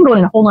go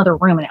in a whole other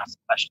room and ask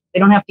questions. They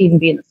don't have to even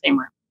be in the same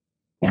room.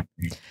 Yeah.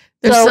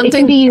 So it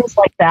can be used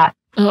like that.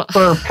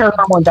 For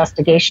paranormal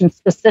investigation,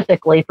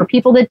 specifically for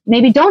people that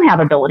maybe don't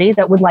have ability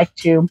that would like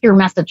to hear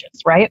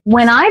messages, right?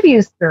 When I've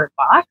used Spirit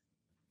Box,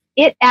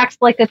 it acts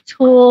like a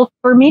tool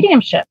for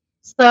mediumship.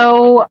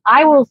 So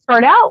I will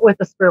start out with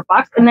the Spirit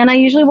Box, and then I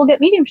usually will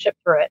get mediumship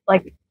through it.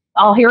 Like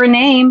I'll hear a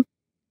name,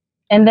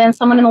 and then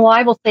someone in the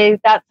live will say,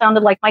 that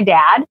sounded like my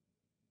dad.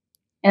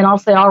 And I'll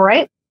say, all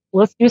right,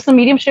 let's do some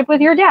mediumship with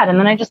your dad. And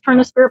then I just turn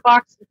the Spirit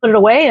Box, put it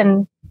away,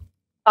 and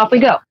off we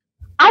go.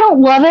 I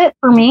don't love it.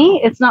 For me,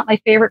 it's not my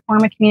favorite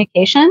form of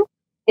communication.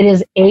 It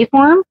is a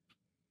form.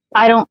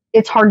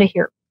 It's hard to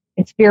hear.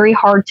 It's very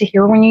hard to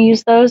hear when you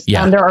use those.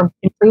 Yeah. There are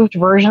improved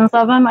versions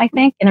of them, I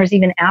think. And there's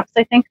even apps,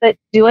 I think, that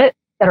do it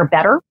that are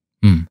better.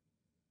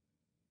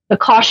 The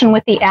caution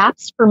with the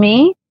apps for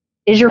me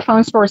is your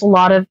phone stores a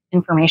lot of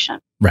information.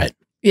 Right.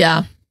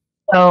 Yeah.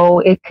 So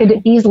it could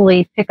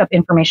easily pick up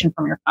information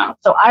from your phone.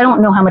 So I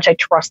don't know how much I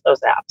trust those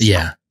apps.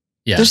 Yeah.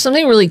 Yeah. There's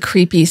something really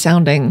creepy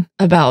sounding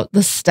about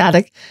the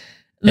static.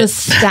 The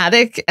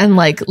static and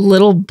like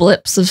little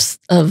blips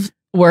of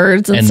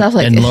words and stuff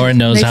like. And Lauren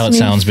knows how it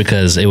sounds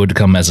because it would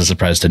come as a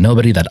surprise to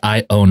nobody that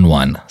I own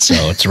one. So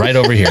it's right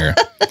over here.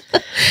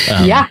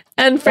 Yeah.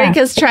 And Frank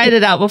has tried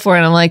it out before,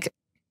 and I'm like,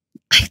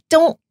 I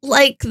don't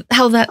like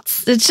how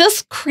it's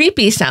just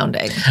creepy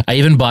sounding. I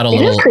even bought a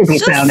little. It is creepy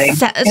sounding.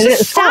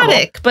 It's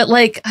static, but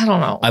like I don't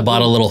know. I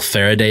bought a little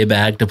Faraday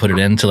bag to put it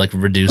in to like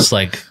reduce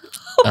like.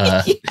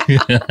 To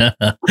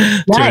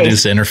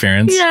reduce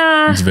interference.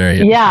 Yeah. It's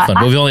very fun.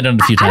 But we've only done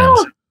it a few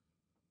times.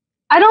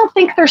 I don't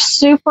think they're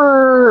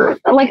super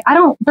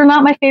they're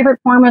not my favorite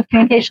form of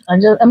communication.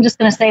 I'm just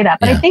going to say that.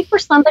 But I think for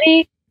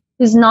somebody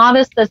who's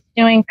novice that's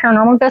doing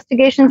paranormal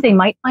investigations, they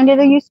might find it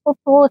a useful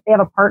tool if they have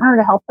a partner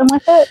to help them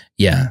with it.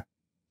 Yeah.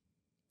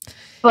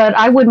 But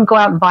I wouldn't go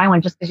out and buy one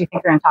just because you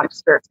think you're going to talk to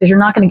spirits, because you're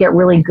not going to get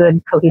really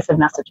good cohesive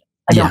messages.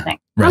 I don't think.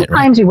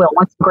 Sometimes you will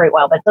once in a great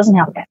while, but it doesn't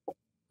happen.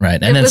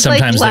 Right. And then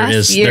sometimes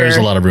there's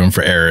a lot of room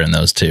for error in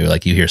those too.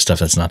 Like you hear stuff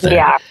that's not there.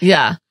 Yeah.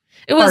 Yeah.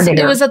 It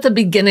was at the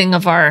beginning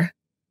of our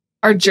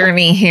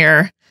journey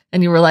here.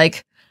 And you were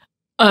like,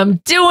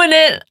 I'm doing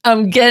it.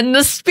 I'm getting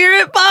a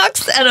spirit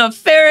box and a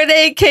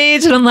Faraday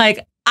cage. And I'm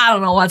like, I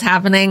don't know what's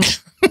happening.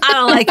 I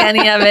don't like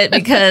any of it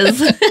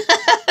because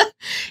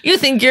you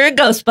think you're a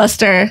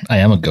Ghostbuster. I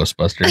am a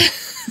Ghostbuster.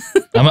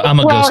 I'm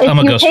a ghost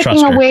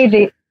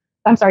truster.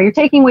 You're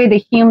taking away the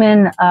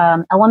human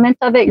element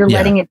of it. You're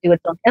letting it do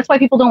its own. That's why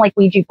people don't like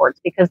Ouija boards,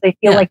 because they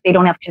feel like they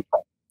don't have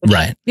control.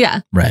 Right.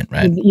 Yeah. Right.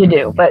 You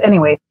do. But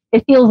anyway,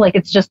 it feels like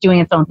it's just doing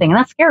its own thing. And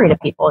that's scary to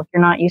people if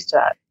you're not used to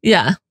that.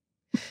 Yeah.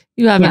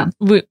 You haven't.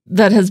 Yeah.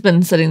 That has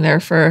been sitting there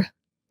for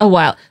a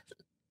while.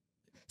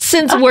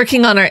 Since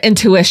working on our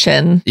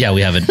intuition. Yeah, we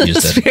haven't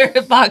used it.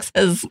 Spirit box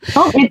has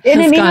it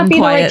may not be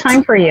quiet. The right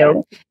time for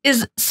you.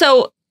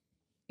 So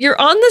you're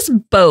on this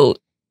boat.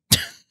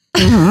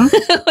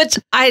 Mm-hmm. Which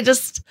I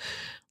just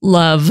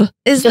love.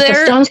 Is just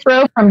there a stone's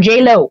throw from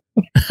J-Lo?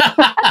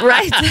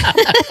 Right.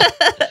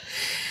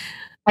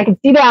 I can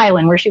see the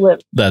island where she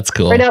lives. That's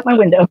cool. Right out my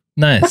window.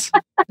 Nice.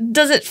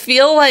 Does it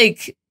feel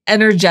like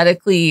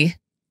energetically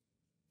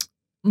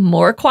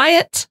more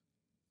quiet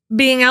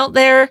being out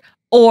there,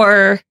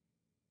 or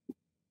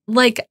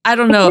like, I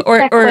don't know,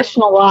 or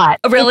question a lot.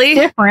 Really?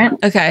 It's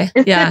different. Okay.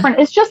 It's different.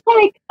 It's just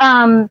like,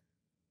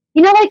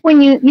 like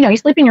when you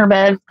sleep in your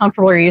bed, it's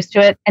comfortable, you're used to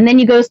it. And then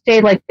you go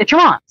stay like at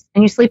your mom's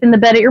and you sleep in the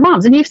bed at your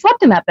mom's and you've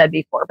slept in that bed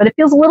before, but it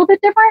feels a little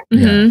bit different.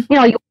 Mm-hmm.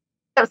 You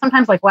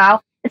sometimes like,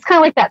 wow, it's kind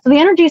of like that. So the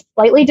energy is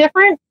slightly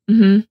different.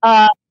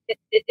 Mm-hmm.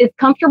 It's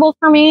comfortable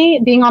for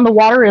me. Being on the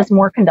water is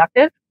more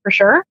conductive for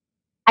sure.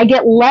 I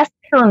get less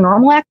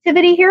paranormal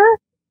activity here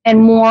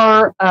and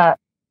more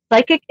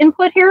psychic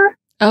input here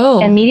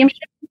and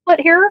mediumship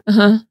input here.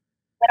 Uh-huh.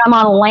 When I'm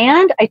on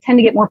land, I tend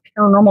to get more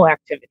paranormal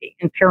activity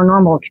and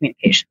paranormal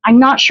communication. I'm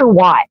not sure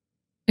why.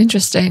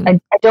 Interesting. I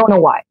don't know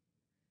why.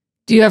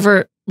 Do you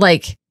ever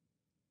like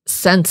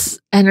sense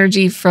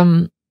energy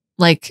from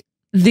like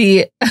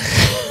the...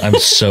 I'm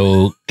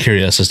so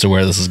curious as to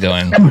where this is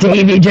going.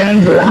 Davy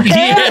Jones.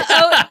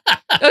 Yeah.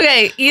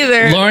 Okay,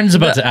 either Lauren's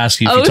about to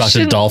ask you if you talk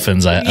to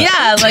dolphins.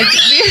 Yeah, like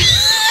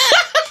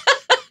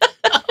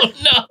oh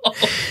no,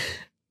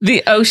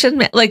 the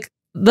ocean, like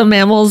the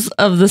mammals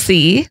of the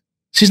sea.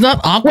 She's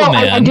not Aquaman. Well,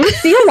 I do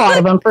see a lot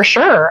of them for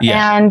sure.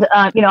 Yeah. And,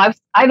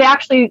 I've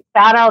actually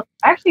sat out,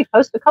 I actually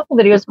posted a couple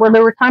videos where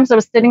there were times I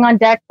was sitting on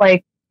deck,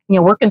 like,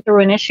 working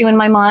through an issue in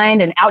my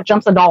mind, and out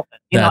jumps a dolphin,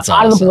 That's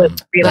out awesome. of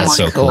the blue. That's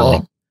so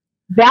cool.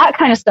 That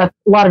kind of stuff,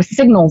 a lot of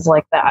signals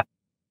like that.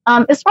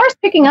 As far as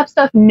picking up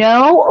stuff,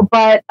 no,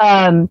 but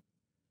a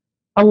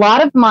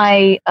lot of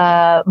my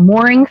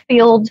mooring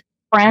field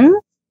friends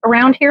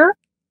around here,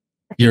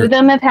 a few of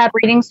them have had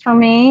readings from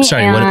me.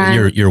 Sorry,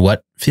 what your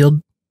what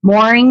field?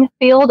 Mooring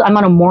field. I'm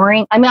on a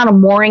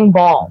mooring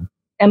ball.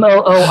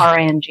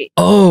 MOORING.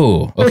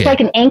 Oh, okay. So it's like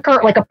an anchor,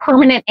 like a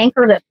permanent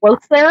anchor that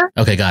floats there.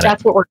 Okay, got it.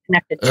 That's what we're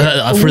connected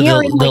to. For we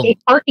are in like a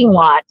parking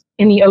lot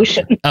in the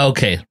ocean.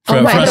 Okay, for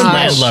us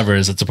land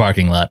lovers, it's a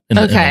parking lot in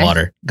the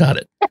water. Got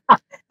it. So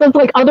it's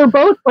like other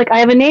boats. Like I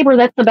have a neighbor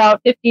that's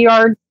about 50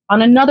 yards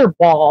on another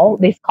ball.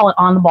 They call it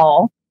on the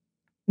ball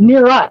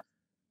near us,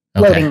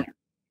 floating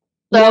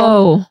there.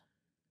 So,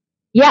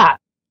 yeah.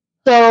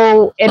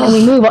 So, and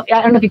we move.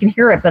 I don't know if you can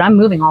hear it, but I'm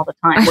moving all the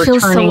time. We're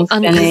turning,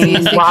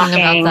 spinning,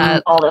 rocking,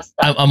 all this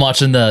stuff. I'm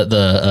watching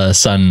the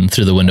sun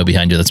through the window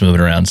behind you that's moving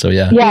around. So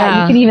yeah.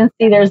 Yeah, you can even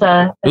see there's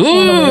a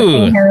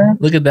ooh, here.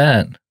 Look at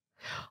that.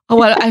 Oh,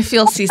 what? I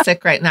feel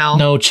seasick right now.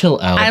 No,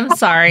 chill out. I'm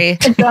sorry.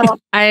 No.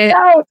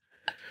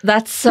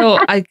 That's so,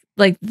 I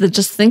like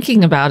just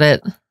thinking about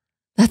it.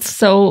 That's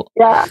so.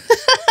 Yeah.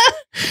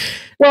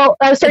 Well,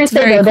 I was trying to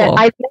say though that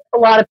I've met a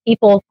lot of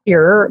people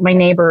here, my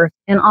neighbors,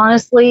 and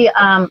honestly,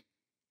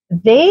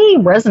 they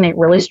resonate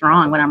really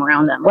strong when I'm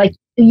around them. Like,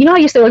 how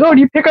you say, like, oh,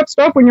 do you pick up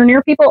stuff when you're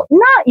near people?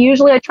 Not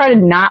usually. I try to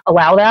not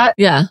allow that.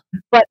 Yeah.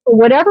 But for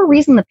whatever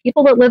reason, the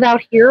people that live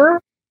out here,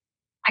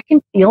 I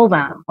can feel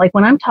them. Like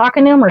when I'm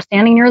talking to them or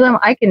standing near them,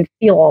 I can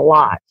feel a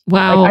lot.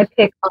 Wow. Like I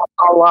pick up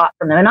a lot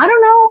from them. And I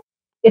don't know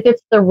if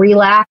it's the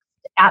relaxed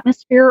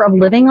atmosphere of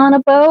living on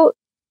a boat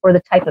or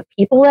the type of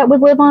people that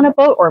would live on a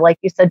boat, or like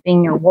you said,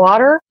 being near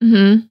water.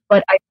 Mm-hmm.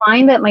 But I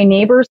find that my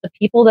neighbors, the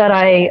people that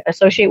I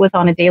associate with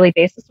on a daily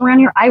basis around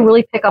here, I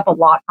really pick up a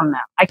lot from them.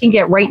 I can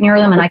get right near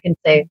them and I can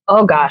say,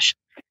 oh gosh,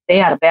 they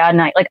had a bad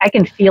night. Like I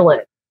can feel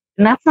it.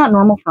 And that's not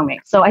normal for me.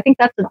 So I think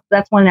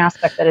that's one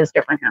aspect that is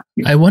different here.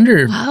 I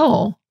wonder.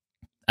 Wow.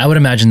 I would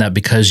imagine that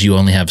because you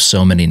only have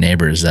so many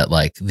neighbors that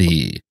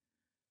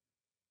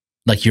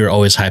you're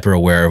always hyper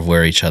aware of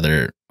where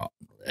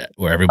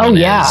everyone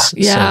is. Yeah.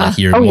 So like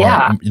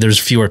you're there's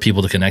fewer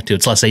people to connect to.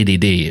 It's less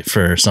ADD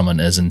for someone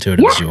as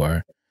intuitive as you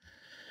are.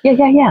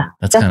 Yeah.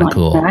 That's kind of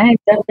cool. I'm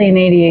definitely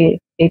an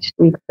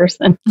ADHD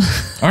person.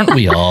 Aren't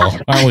we all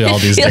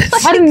these days?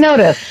 I didn't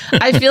notice.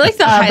 I feel like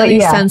the highly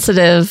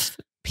sensitive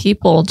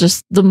people,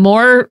 just the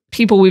more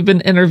people we've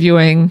been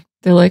interviewing,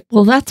 they're like,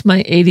 well, that's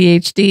my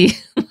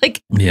ADHD.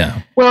 Like,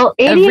 yeah. Well,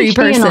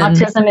 ADHD and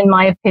autism, in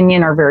my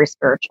opinion, are very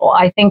spiritual.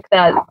 I think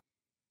that,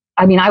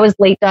 I was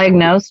late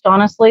diagnosed,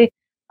 honestly.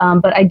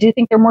 But I do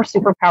think they're more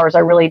superpowers. I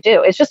really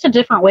do. It's just a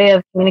different way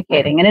of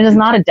communicating. And it is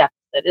not a deficit.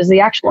 It is the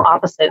actual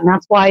opposite. And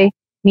that's why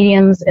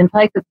mediums and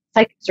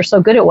psychics are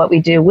so good at what we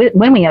do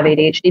when we have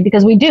ADHD,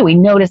 because we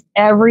notice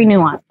every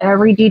nuance,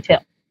 every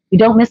detail. We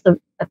don't miss a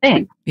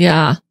thing.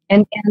 Yeah.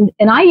 And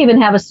I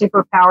even have a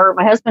superpower.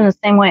 My husband is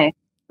the same way.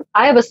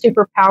 I have a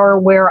superpower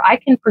where I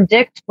can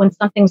predict when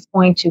something's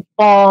going to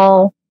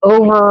fall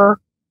over,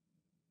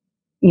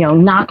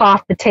 knock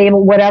off the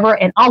table, whatever,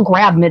 and I'll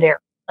grab midair.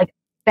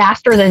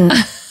 Faster than,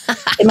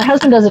 and my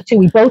husband does it too.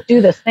 We both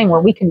do this thing where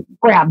we can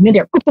grab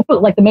midair,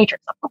 like the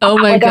Matrix. Oh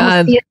my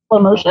God. See it in slow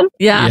motion.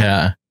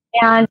 Yeah.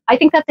 And I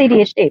think that's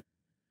ADHD.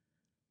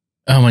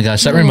 Oh my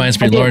gosh. That reminds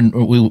me, Lauren,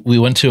 we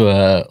went to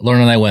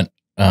Lauren and I went,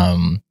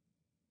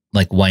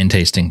 like wine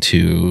tasting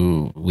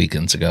 2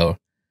 weekends ago.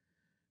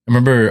 I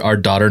remember our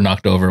daughter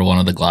knocked over one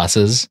of the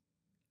glasses.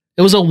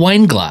 It was a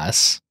wine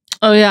glass.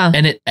 Oh yeah.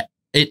 And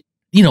it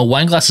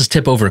wine glasses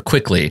tip over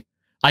quickly.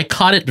 I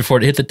caught it before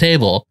it hit the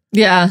table.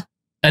 Yeah.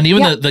 And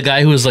even the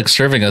guy who was like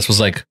serving us was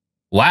like,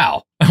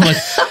 wow. I'm like,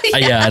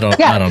 I don't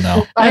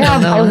know.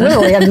 I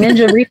literally have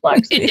ninja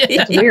reflex.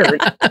 It's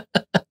weird.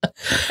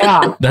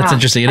 Yeah, that's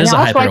interesting. It is a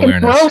hyper I can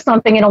awareness. throw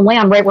something and it'll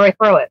land right where I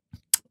throw it.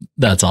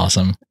 That's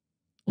awesome.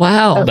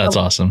 Wow, that's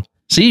awesome.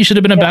 See, you should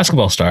have been a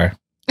basketball star.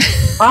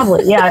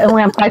 Probably, yeah.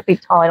 Only I'm 5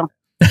 feet tall. I don't.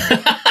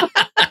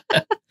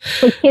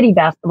 Like kitty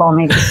basketball,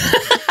 maybe.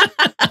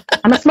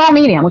 I'm a small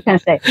medium. What can I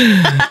say?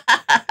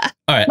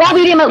 All right. Small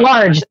medium at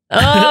large. Oh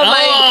my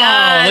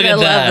God! Look at I love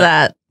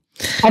that.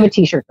 I have a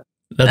T-shirt.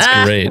 That's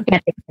great. I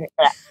can't take credit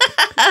for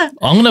that.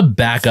 I'm going to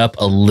back up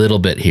a little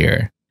bit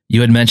here.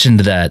 You had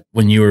mentioned that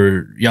when you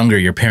were younger,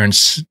 your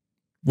parents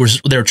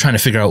they were trying to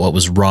figure out what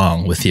was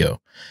wrong with you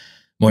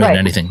more than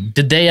anything.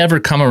 Did they ever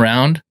come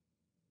around?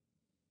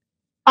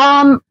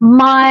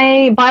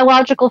 My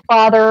biological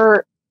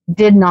father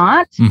did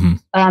not,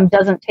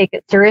 doesn't take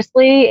it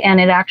seriously. And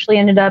it actually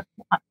ended up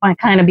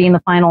kind of being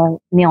the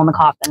final nail in the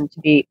coffin, to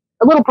be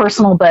a little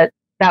personal, but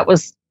that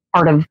was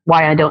part of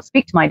why I don't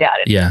speak to my dad.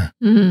 Yeah.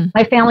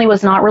 My family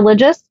was not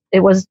religious.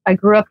 I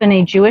grew up in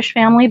a Jewish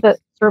family, but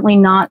certainly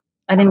not,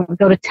 I didn't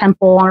go to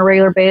temple on a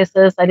regular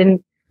basis. I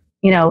didn't,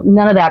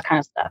 none of that kind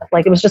of stuff.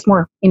 Like, it was just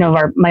more,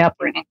 my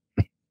upbringing.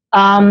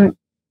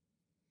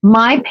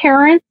 My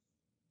parents,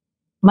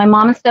 my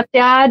mom and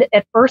stepdad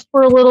at first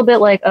were a little bit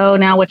like, oh,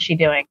 now what's she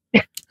doing?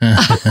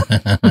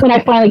 When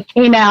I finally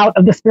came out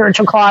of the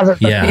spiritual closet.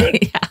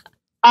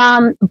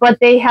 But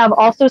they have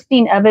also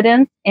seen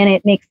evidence, and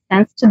it makes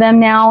sense to them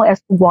now as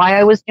to why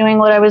I was doing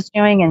what I was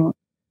doing. And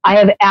I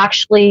have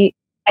actually,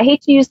 I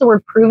hate to use the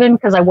word proven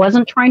because I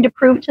wasn't trying to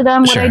prove to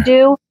them what I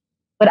do,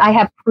 but I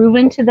have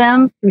proven to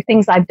them through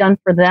things I've done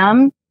for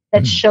them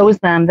that shows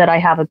them that I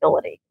have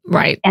ability.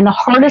 Right. And the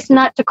hardest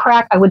nut to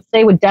crack, I would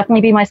say, would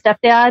definitely be my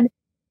stepdad.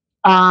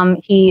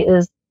 He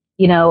is,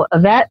 a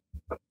vet.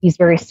 He's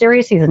very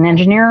serious. He's an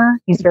engineer.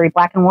 He's very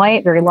black and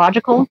white, very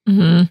logical.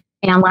 And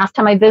last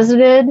time I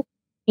visited,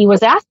 he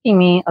was asking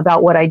me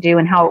about what I do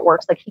and how it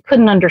works. Like, he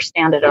couldn't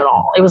understand it at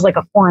all. It was like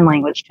a foreign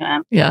language to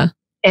him. Yeah.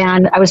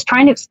 And I was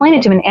trying to explain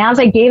it to him. And as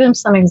I gave him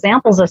some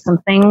examples of some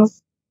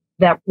things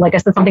that, like, I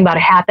said something about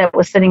a hat that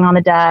was sitting on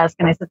the desk,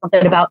 and I said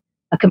something about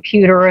a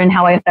computer and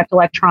how I affect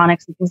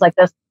electronics and things like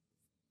this.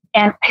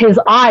 And his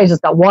eyes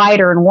just got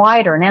wider and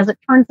wider. And as it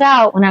turns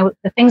out,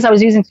 the things I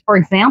was using for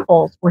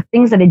examples were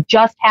things that had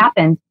just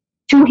happened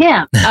to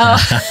him. So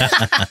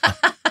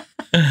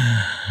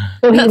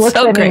he looks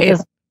at me and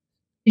goes,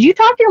 did you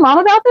talk to your mom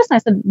about this? And I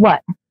said,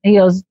 what? And he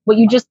goes, what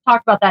you just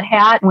talked about, that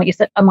hat and what you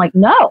said. I'm like,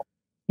 no.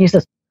 And he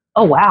says,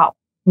 oh, wow.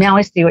 Now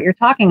I see what you're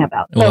talking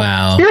about. So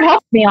wow. Spirit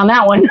helped me on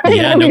that one.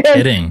 Yeah, no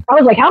kidding. I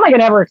was like, how am I going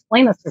to ever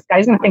explain this to this guy?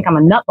 He's going to think I'm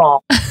a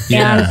nutball.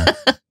 Yeah.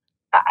 And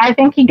I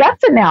think he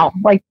gets it now.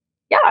 Like,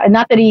 yeah, and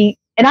not that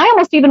and I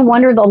almost even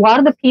wondered, a lot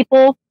of the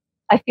people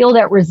I feel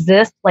that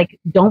resist, like,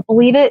 don't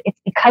believe it,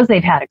 it's because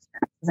they've had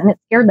experiences and it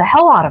scared the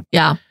hell out of them.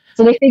 Yeah.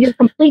 So they figure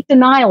complete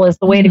denial is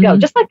the way to go,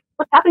 just like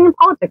what's happening in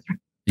politics.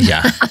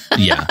 Yeah.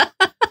 Yeah.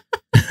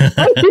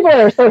 People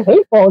are so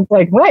hateful. It's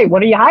like, wait,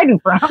 what are you hiding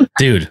from?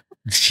 Dude,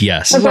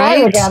 yes. That's how I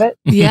look at it.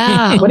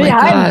 Yeah. What are you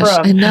hiding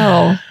from? I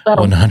know.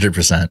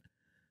 100%.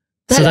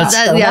 So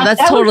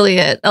that's totally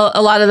it.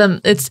 A lot of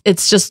them, it's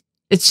just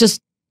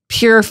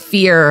pure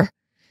fear.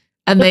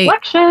 And they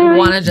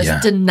want to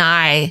just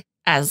deny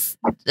as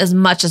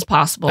much as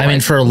possible. I mean,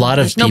 for a lot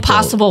of people, no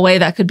possible way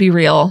that could be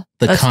real.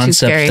 The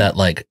concept that,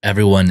 like,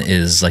 everyone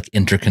is, like,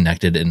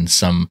 interconnected in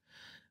some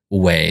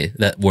way,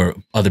 that where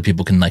other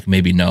people can, like,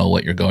 maybe know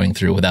what you're going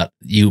through without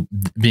you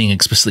being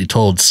explicitly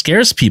told,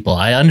 scares people.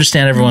 I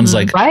understand everyone's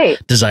like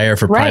desire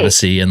for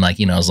privacy, and, like,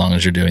 as long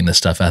as you're doing this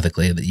stuff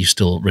ethically, that you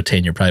still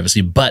retain your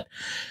privacy. But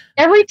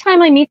every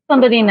time I meet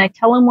somebody and I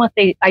tell them what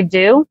I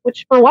do,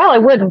 which for a while I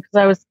wouldn't, because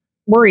I was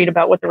worried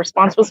about what the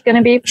response was going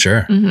to be.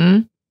 Sure.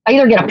 I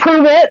either get to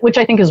prove it, which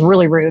I think is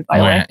really rude, by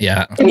the way.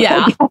 Yeah.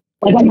 Yeah.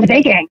 Like, I'm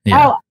thinking.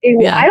 Yeah.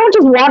 I don't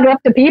just walk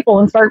up to people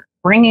and start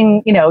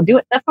bringing, do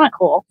it. That's not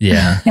cool.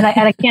 Yeah. And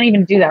I can't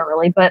even do that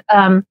really. But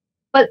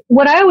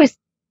what always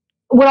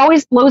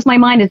blows my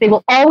mind is they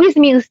will always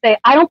immediately say,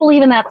 I don't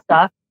believe in that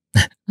stuff.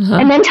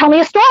 And then tell me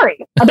a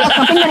story about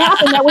something that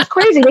happened that was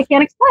crazy they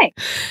can't explain.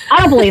 I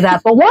don't believe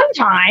that. But one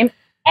time,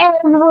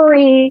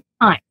 every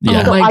time.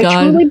 Yeah. So Oh my I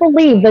God. truly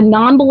believe the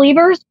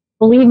non-believers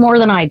believe more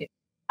than I do.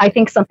 I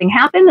think something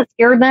happened that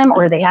scared them,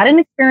 or they had an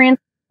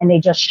experience and they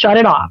just shut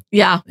it off.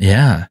 Yeah.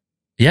 Yeah.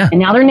 Yeah. And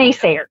now they're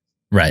naysayers.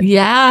 Right.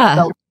 Yeah.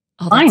 So,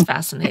 that's fine.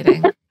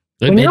 fascinating.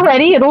 When you're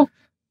ready, it'll.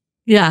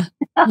 Yeah.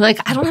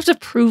 Like, I don't have to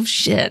prove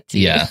shit.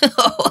 Yeah.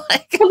 Well,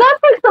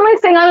 that's like somebody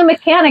saying I'm a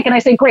mechanic and I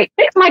say, great,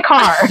 fix my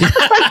car.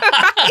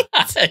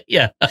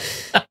 Yeah.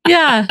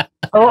 Yeah.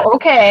 Oh,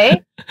 okay.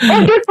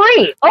 Oh, do it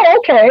free. Oh,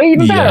 okay.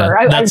 Even better.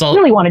 I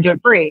really want to do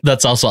it free.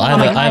 That's also, I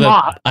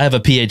have a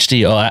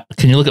PhD. Oh,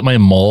 can you look at my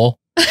mole?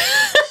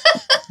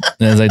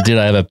 And as I did,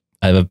 I have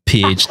a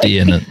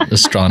PhD in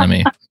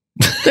astronomy.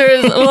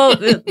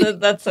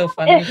 That's so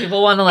funny.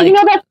 People want to, like,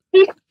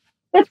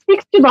 that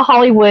speaks to the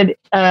Hollywood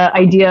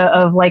idea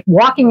of, like,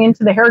 walking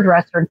into the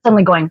hairdresser and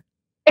suddenly going,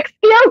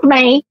 excuse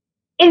me,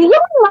 is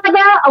your mother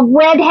a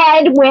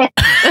redhead with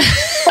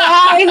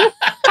 5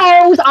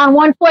 toes on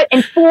one foot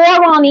and 4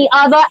 on the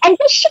other. And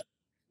does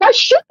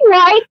she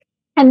like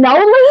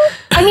cannoli?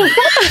 I mean,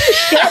 that's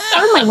shit.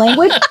 Pardon my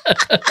language.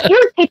 It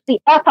irritates the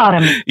F out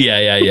of me.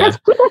 Yeah. Because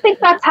people think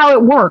that's how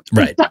it works.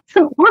 Right. It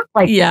doesn't work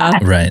like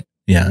that. Right.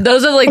 Yeah.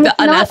 Those are like And the it's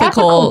not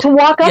unethical ethical to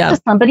walk up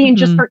to somebody and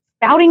just start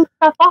spouting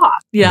stuff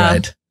off. Yeah.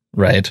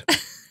 Right.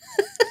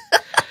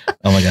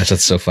 Oh my gosh,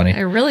 that's so funny.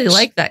 I really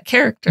like that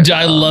character.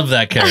 I love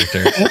that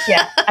character.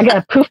 Yeah, I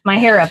gotta poof my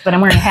hair up, but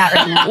I'm wearing a hat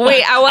right now.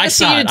 Wait, I want to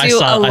see you do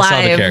a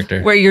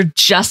live where you're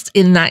just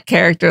in that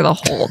character the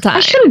whole time.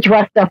 I should have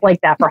dressed up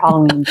like that for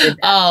Halloween.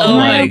 Oh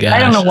my gosh. I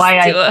don't know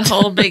why do a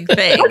whole big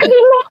thing.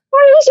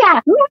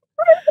 I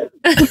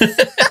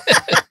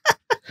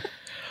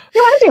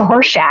You want to do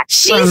Horseshack?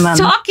 She's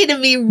talking to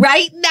me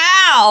right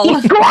now.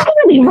 She's talking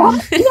to me right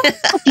now.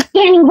 She's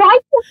standing right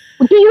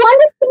there. Do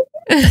you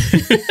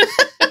understand?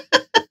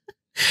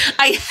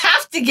 I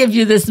have to give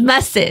you this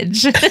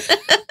message. Oh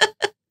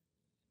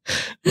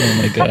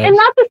my god! And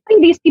not to say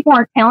these people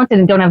aren't talented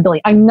and don't have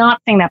ability. I'm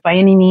not saying that by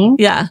any means.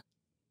 Yeah.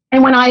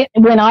 And when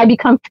I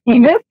become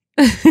famous,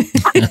 and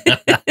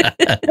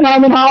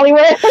I'm in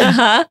Hollywood,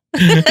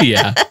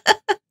 Yeah.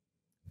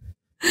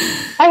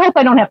 I hope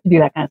I don't have to do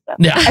that kind of stuff.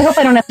 Yeah. I hope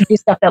I don't have to do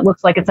stuff that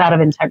looks like it's out of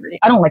integrity.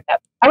 I don't like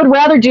that. I would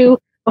rather do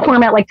a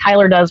format like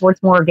Tyler does, where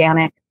it's more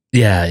organic.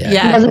 Yeah.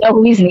 He doesn't know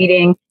who he's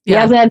meeting. He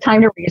hasn't had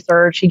time to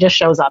research. He just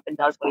shows up and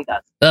does what he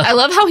does. I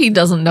love how he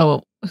doesn't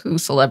know who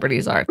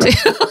celebrities are too.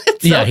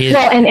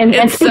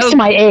 And speaks to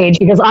my age,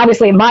 because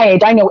obviously at my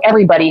age I know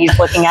everybody he's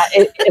looking at,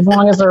 as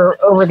long as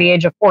they're over the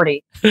age of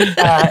 40.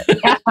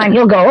 Half time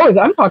he'll go, "Oh,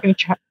 I'm talking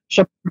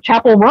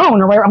Chapel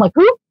Roan," or whatever. I'm like,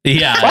 who?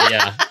 Yeah.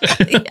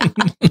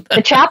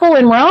 The chapel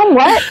in Rome?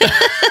 What?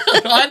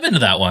 Oh, I've been to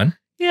that one.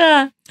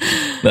 Yeah.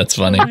 That's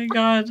funny. Oh my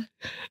god.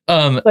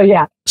 So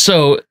yeah.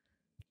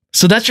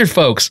 So that's your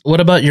folks.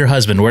 What about your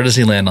husband? Where does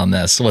he land on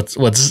this?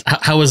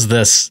 How is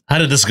this? How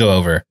did this go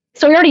over?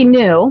 So we already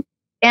knew.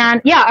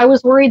 And yeah, I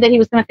was worried that he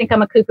was going to think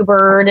I'm a cuckoo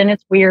bird and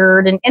it's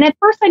weird. And at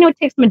first I know it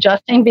takes some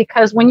adjusting,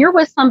 because when you're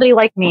with somebody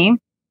like me,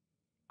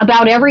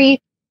 about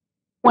every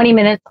 20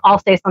 minutes, I'll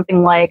say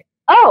something like,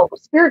 "Oh,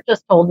 Spirit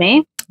just told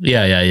me."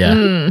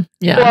 Yeah.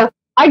 Or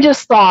 "I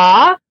just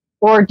saw,"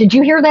 or "Did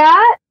you hear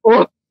that?"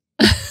 Or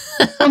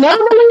 "I never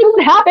believed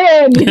it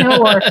happened,"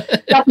 or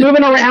stuff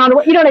moving around.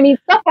 You know what I mean?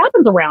 Stuff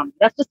happens around me.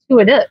 That's just who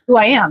it is, who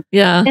I am.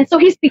 Yeah. And so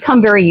he's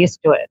become very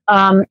used to it.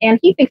 And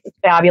he thinks it's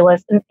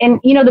fabulous. And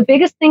the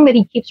biggest thing that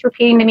he keeps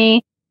repeating to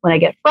me when I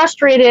get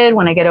frustrated,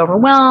 when I get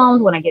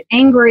overwhelmed, when I get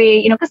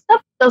angry, because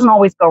stuff doesn't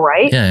always go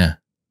right. Yeah.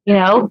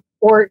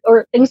 Or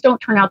things don't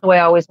turn out the way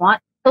I always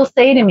want. He'll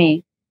say to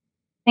me,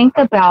 "Think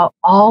about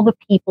all the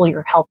people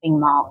you're helping,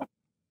 Molly.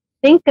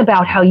 Think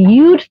about how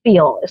you'd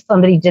feel if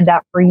somebody did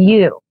that for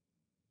you."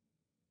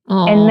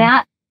 Aww. And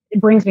that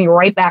brings me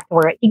right back to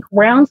where he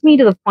grounds me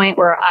to the point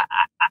where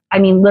I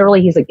mean,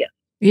 literally, he's a gift.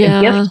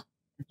 Yeah. A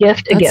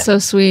gift. That's so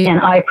sweet. And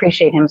I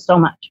appreciate him so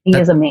much. He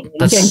is amazing.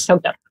 I'm getting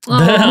choked up.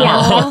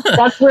 Yeah,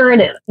 that's where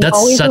it is. He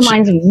always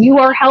reminds me, you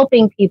are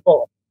helping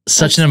people.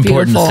 Such an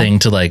important thing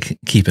to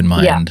keep in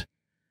mind.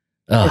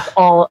 Yeah. It's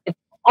all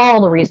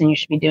the reason you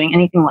should be doing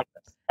anything like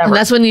this. And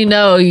that's when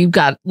you've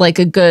got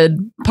a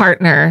good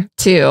partner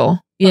too.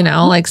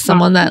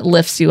 Someone that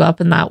lifts you up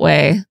in that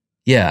way.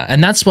 Yeah.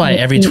 And that's why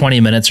every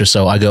 20 minutes or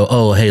so I go,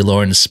 "Oh, hey,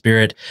 Lauren,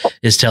 Spirit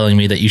is telling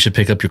me that you should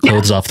pick up your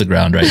clothes off the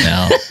ground right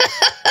now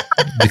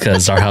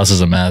because our house is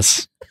a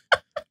mess."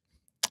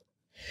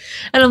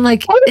 And I'm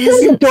like,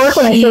 "Is it dork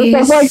when I say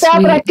stuff like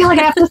that?" But I feel like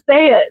I have to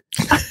say it.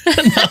 I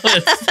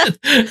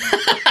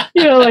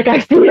feel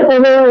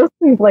this.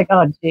 He's like,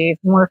 "Oh, geez,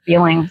 more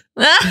feelings."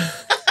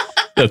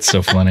 That's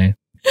so funny.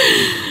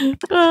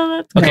 Oh,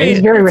 that's okay.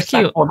 He's very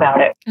respectful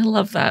about it. I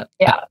love that.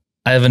 Yeah.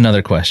 I have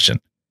another question.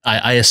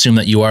 I assume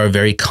that you are a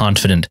very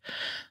confident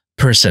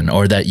person,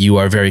 or that you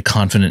are very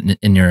confident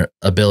in your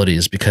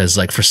abilities, because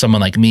for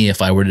someone like me,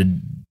 if I were to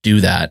do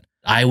that,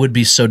 I would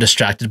be so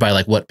distracted by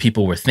what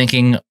people were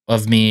thinking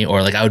of me,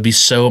 or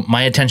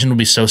my attention would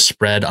be so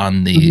spread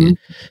on the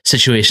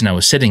situation I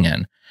was sitting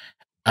in.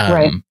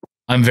 Right.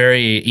 I'm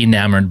very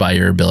enamored by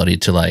your ability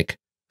to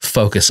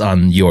focus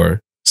on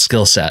your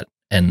skill set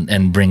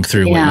and bring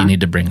through what you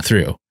need to bring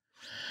through.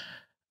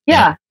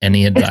 Yeah.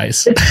 Any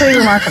advice? It's pretty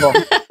remarkable.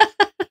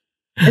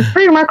 It's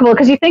pretty remarkable,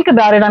 because you think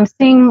about it. I'm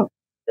seeing,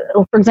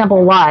 for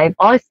example, live.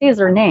 All I see is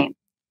their name.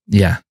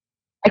 Yeah.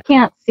 I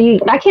can't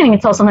even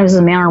tell sometimes it's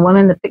a man or a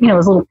woman.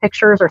 Those little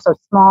pictures are so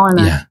small.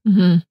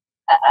 And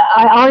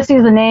I always see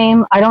the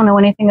name. I don't know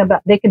anything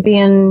about. They could be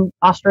in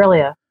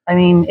Australia. I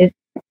mean,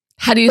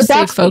 how do you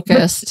stay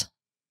focused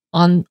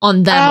on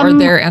them or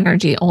their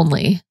energy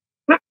only?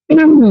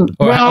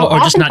 Or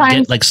just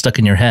not get stuck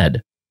in your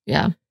head.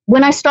 Yeah.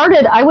 When I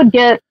started, I would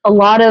get a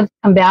lot of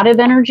combative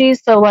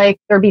energies. So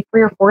there'd be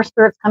 3 or 4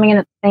 spirits coming in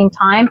at the same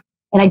time,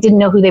 and I didn't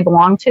know who they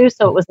belonged to.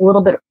 So it was a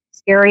little bit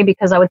scary,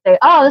 because I would say,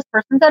 "Oh, this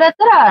person da da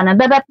da," and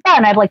da da da,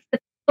 and I have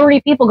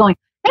 30 people going,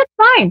 "That's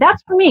fine.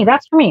 That's for me.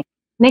 That's for me."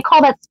 And they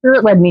call that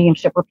spirit-led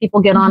mediumship, where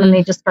people get on and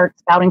they just start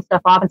spouting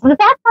stuff off and say,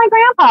 "That's my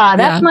grandpa.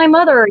 That's my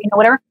mother."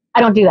 Whatever.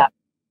 I don't do that.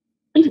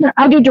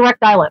 I do direct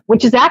dial-up,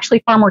 which is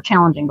actually far more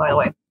challenging, by the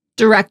way.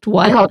 Direct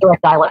what? I call it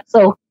direct dial-up.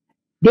 So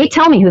they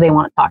tell me who they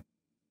want to talk to.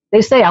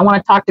 They say, I want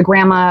to talk to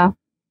Grandma,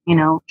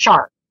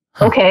 Sharp.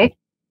 Okay.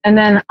 And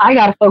then I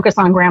got to focus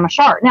on Grandma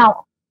Sharp.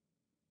 Now,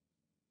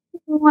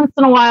 once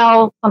in a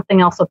while,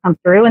 something else will come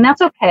through, and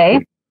that's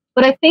okay.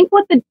 But I think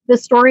what the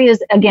story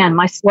is, again,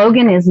 my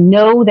slogan is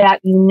know that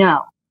you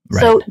know.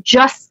 Right. So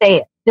just say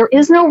it. There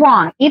is no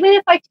wrong. Even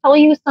if I tell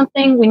you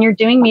something when you're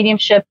doing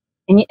mediumship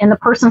and the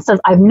person says,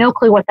 I have no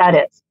clue what that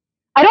is.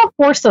 I don't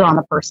force it on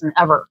the person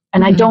ever.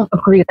 And I don't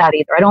agree with that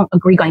either. I don't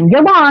agree going,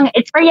 you're wrong.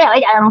 It's for you.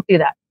 I don't do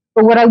that.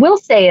 But what I will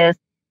say is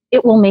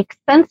it will make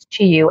sense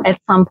to you at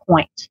some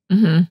point.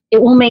 Mm-hmm.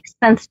 It will make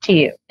sense to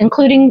you,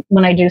 including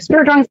when I do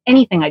spirit drawings,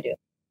 anything I do.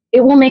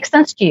 It will make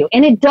sense to you.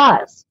 And it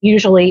does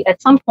usually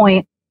at some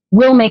point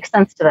will make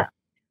sense to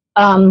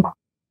them.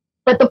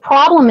 But the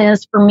problem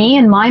is for me,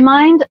 in my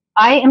mind,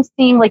 I am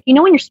seeing when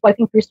you're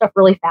swiping through stuff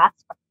really fast,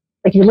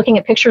 like you're looking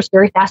at pictures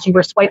very fast, you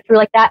were swipe through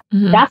like that.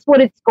 Mm-hmm. That's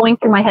what it's going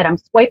through my head. I'm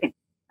swiping.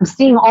 I'm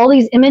seeing all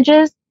these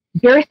images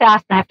very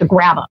fast and I have to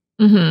grab them.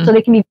 Mm-hmm. So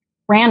they can be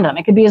random.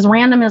 It could be as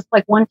random as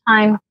one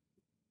time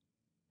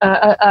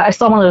I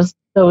saw one of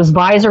those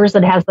visors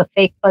that has the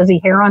fake fuzzy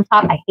hair on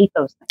top. I hate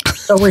those things.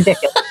 It's so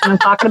ridiculous. You know what I'm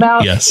talking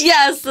about?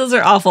 Yes, those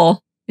are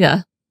awful.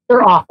 Yeah.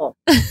 They're awful.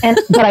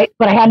 But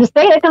I had to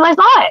say it because I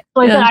saw it.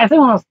 So I said, I think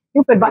one was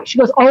stupid. But she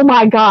goes, oh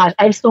my God,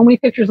 I have so many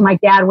pictures of my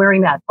dad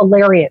wearing that.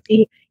 Hilarious.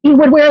 He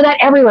would wear that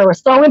everywhere. It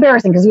was so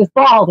embarrassing because he was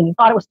bald and he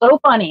thought it was so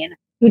funny. And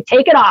he would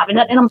take it off. And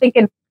I'm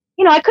thinking,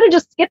 I could have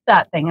just skipped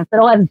that thing and said,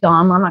 oh, that's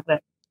dumb. I'm not going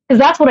to. Because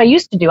that's what I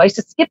used to do. I used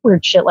to skip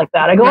weird shit like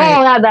that. I go, oh,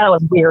 that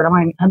was weird. I'm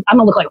going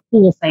to look like a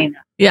fool saying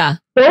that. Yeah.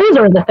 Those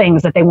are the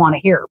things that they want to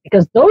hear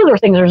because those are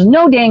things, there's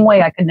no dang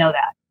way I could know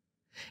that.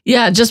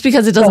 Yeah. Just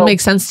because it doesn't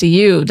make sense to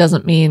you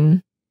doesn't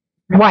mean.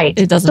 Right.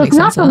 It doesn't make sense.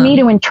 So it's not for me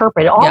to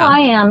interpret. All I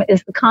am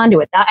is the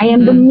conduit. I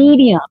am the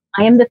medium.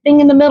 I am the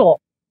thing in the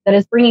middle that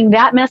is bringing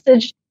that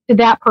message to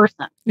that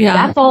person. Yeah.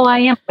 That's all I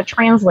am. A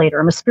translator.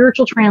 I'm a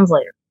spiritual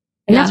translator.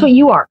 And that's what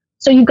you are.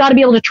 So you've got to be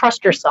able to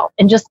trust yourself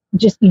and just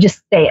say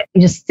it.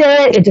 You just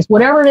say it. It just,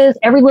 whatever it is,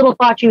 every little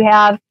thought you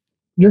have,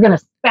 you're going to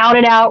spout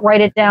it out,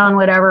 write it down,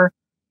 whatever.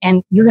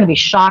 And you're going to be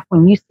shocked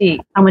when you see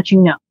how much you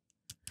know.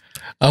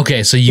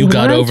 Okay. So you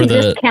got over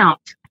the count.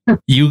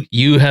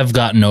 You have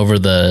gotten over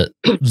the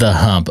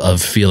hump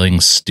of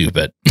feeling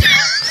stupid.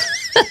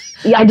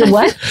 Yeah, I did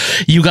what?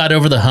 You got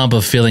over the hump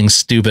of feeling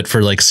stupid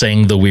for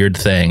saying the weird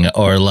thing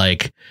or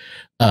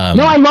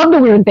no, I love the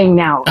weird thing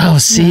now. Oh,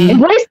 see,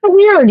 embrace the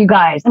weird, you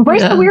guys.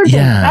 Embrace the weird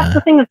thing. That's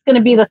the thing that's going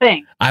to be the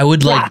thing. I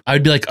would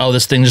be like, oh,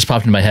 this thing just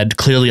popped into my head.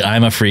 Clearly,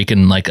 I'm a freak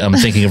and I'm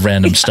thinking of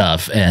random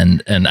stuff,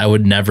 and I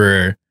would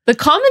never. The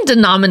common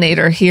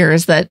denominator here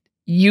is that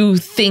you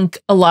think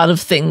a lot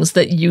of things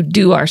that you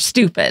do are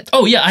stupid.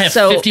 Oh yeah, I have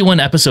 51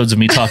 episodes of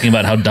me talking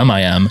about how dumb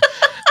I am,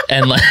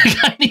 and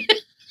I need.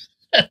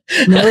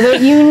 Know that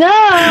you know.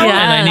 Yeah,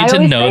 and I need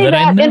to know that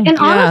I know. And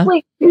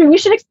honestly, you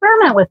should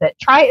experiment with it.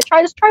 Try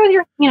with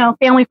your,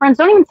 family, friends.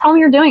 Don't even tell them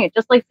you're doing it.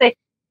 Just say,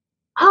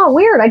 oh,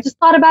 weird. I just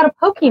thought about a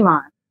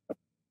Pokemon.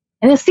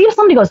 And then see if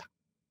somebody goes,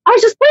 I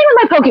was just playing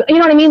with my Pokemon. You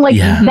know what I mean?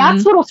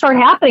 That's what'll start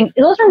happening.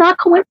 Those are not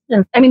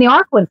coincidences. I mean, they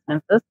are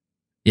coincidences.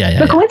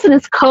 The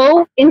coincidence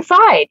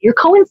coincide. You're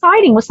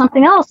coinciding with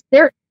something else.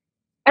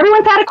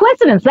 Everyone's had a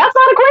coincidence. That's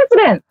not a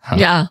coincidence. Huh.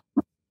 Yeah.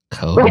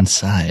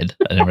 Coincide.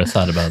 I never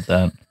thought about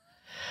that.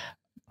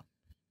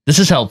 This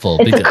is helpful.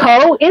 It's a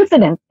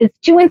coincidence. It's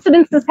two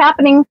incidences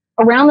happening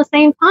around the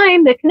same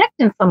time that connect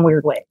in some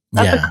weird way.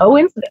 That's a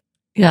coincidence.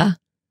 Yeah.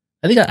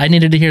 I think I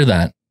needed to hear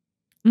that.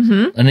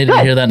 Mm-hmm. I needed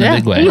to hear that in a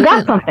big way. You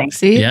got something.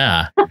 See?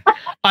 Yeah.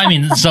 I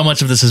mean, so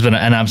much of this has been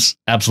an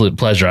absolute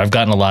pleasure. I've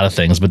gotten a lot of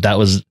things, but that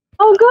was...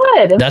 Oh,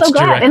 good. I'm so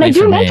glad. And I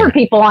do mentor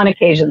people on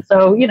occasion.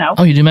 So,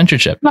 Oh, you do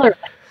mentorship?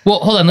 Well,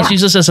 hold on. Let's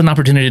use this as an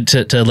opportunity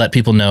to let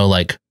people know,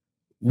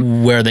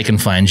 where they can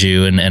find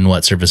you and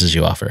what services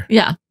you offer.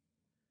 Yeah.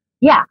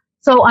 Yeah.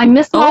 So I'm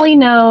Miss Molly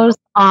Knows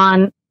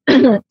on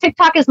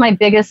TikTok is my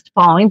biggest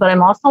following, but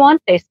I'm also on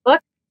Facebook.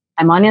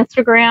 I'm on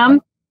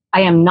Instagram.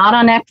 I am not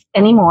on X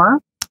anymore.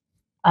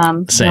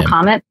 Same. No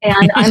comment.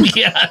 And I'm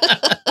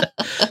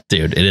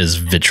dude, it is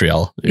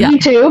vitriol.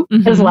 YouTube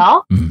as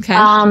well. Okay.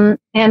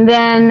 And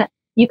then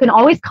you can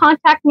always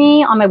contact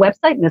me on my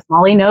website,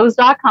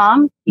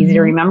 missmollyknows.com. Easy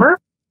to remember.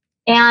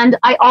 And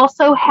I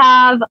also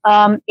have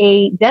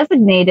a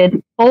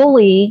designated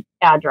Foley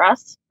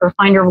address or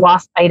Finder of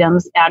Lost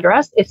Items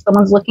address. If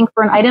someone's looking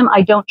for an item,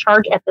 I don't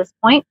charge at this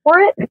point for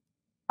it.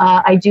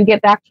 I do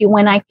get back to you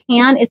when I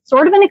can. It's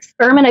sort of an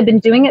experiment. I've been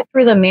doing it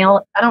through the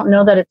mail. I don't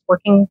know that it's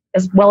working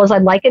as well as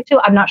I'd like it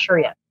to. I'm not sure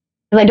yet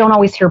because I don't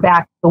always hear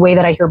back the way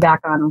that I hear back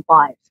on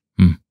live.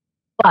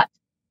 But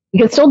you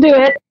can still do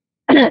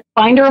it.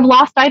 Finder of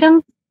Lost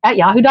Items at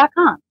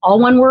yahoo.com. All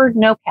one word,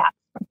 no caps.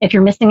 If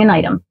you're missing an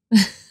item.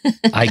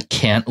 I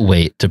can't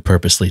wait to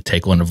purposely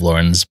take one of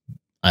Lauren's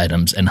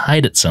items and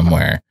hide it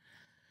somewhere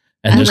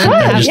and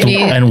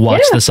and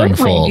watch this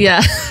unfold.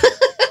 Yeah.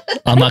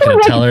 I'm not going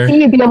to tell her.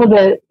 See you be able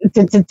to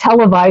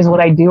televise what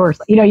I do, or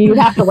you'd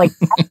have to like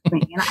text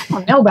me, and I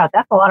don't know about that.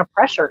 That's a lot of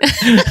pressure.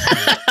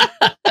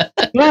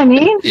 You know what I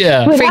mean?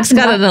 Yeah. Frank's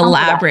got an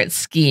elaborate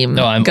scheme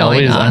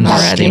going on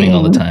already. Scheming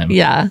all the time.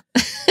 Yeah.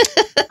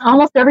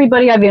 Almost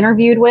everybody I've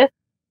interviewed with,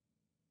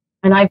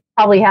 and I've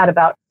probably had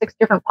about 6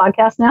 different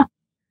podcasts now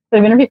that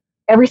I've interviewed.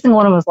 Every single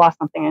one of them has lost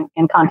something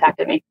and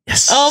contacted me.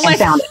 Yes. Oh my!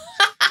 Found it.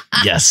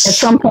 Yes. At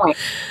some point.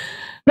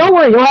 Don't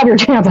worry, you'll have your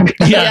chance.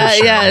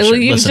 Yeah. Well,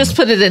 you just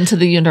put it into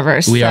the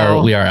universe. We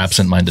are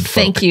absent-minded folk.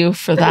 Thank you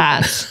for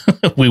that.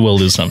 We will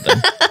lose something.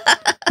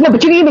 No,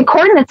 but you can give me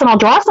coordinates and I'll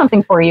draw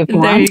something for you if you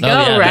want. There you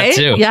go, right? That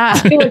too. Yeah.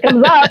 See what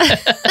comes up.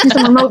 Do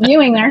some remote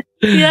viewing there.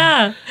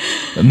 Yeah.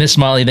 Miss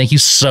Molly, thank you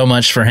so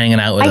much for hanging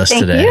out with us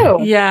today. Thank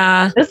you.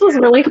 Yeah. This was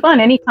really fun.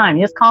 Anytime.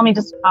 You just call me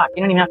just to talk.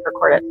 You don't even have to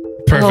record it.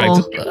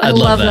 Perfect. I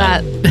love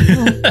that.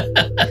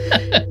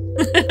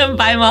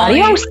 Bye,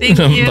 Molly. Adios. Thank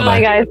you.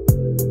 Bye, guys.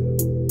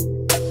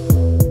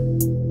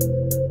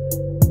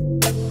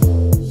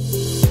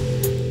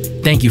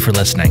 Thank you for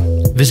listening.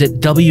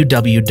 Visit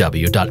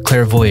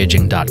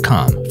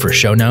www.clairvoyaging.com for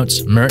show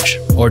notes, merch,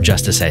 or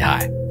just to say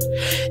hi.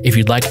 If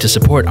you'd like to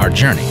support our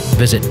journey,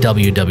 visit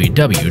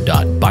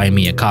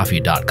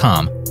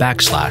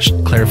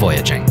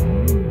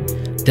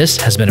www.buymeacoffee.com/clairvoyaging. This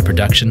has been a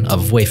production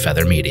of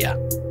Wayfeather Media.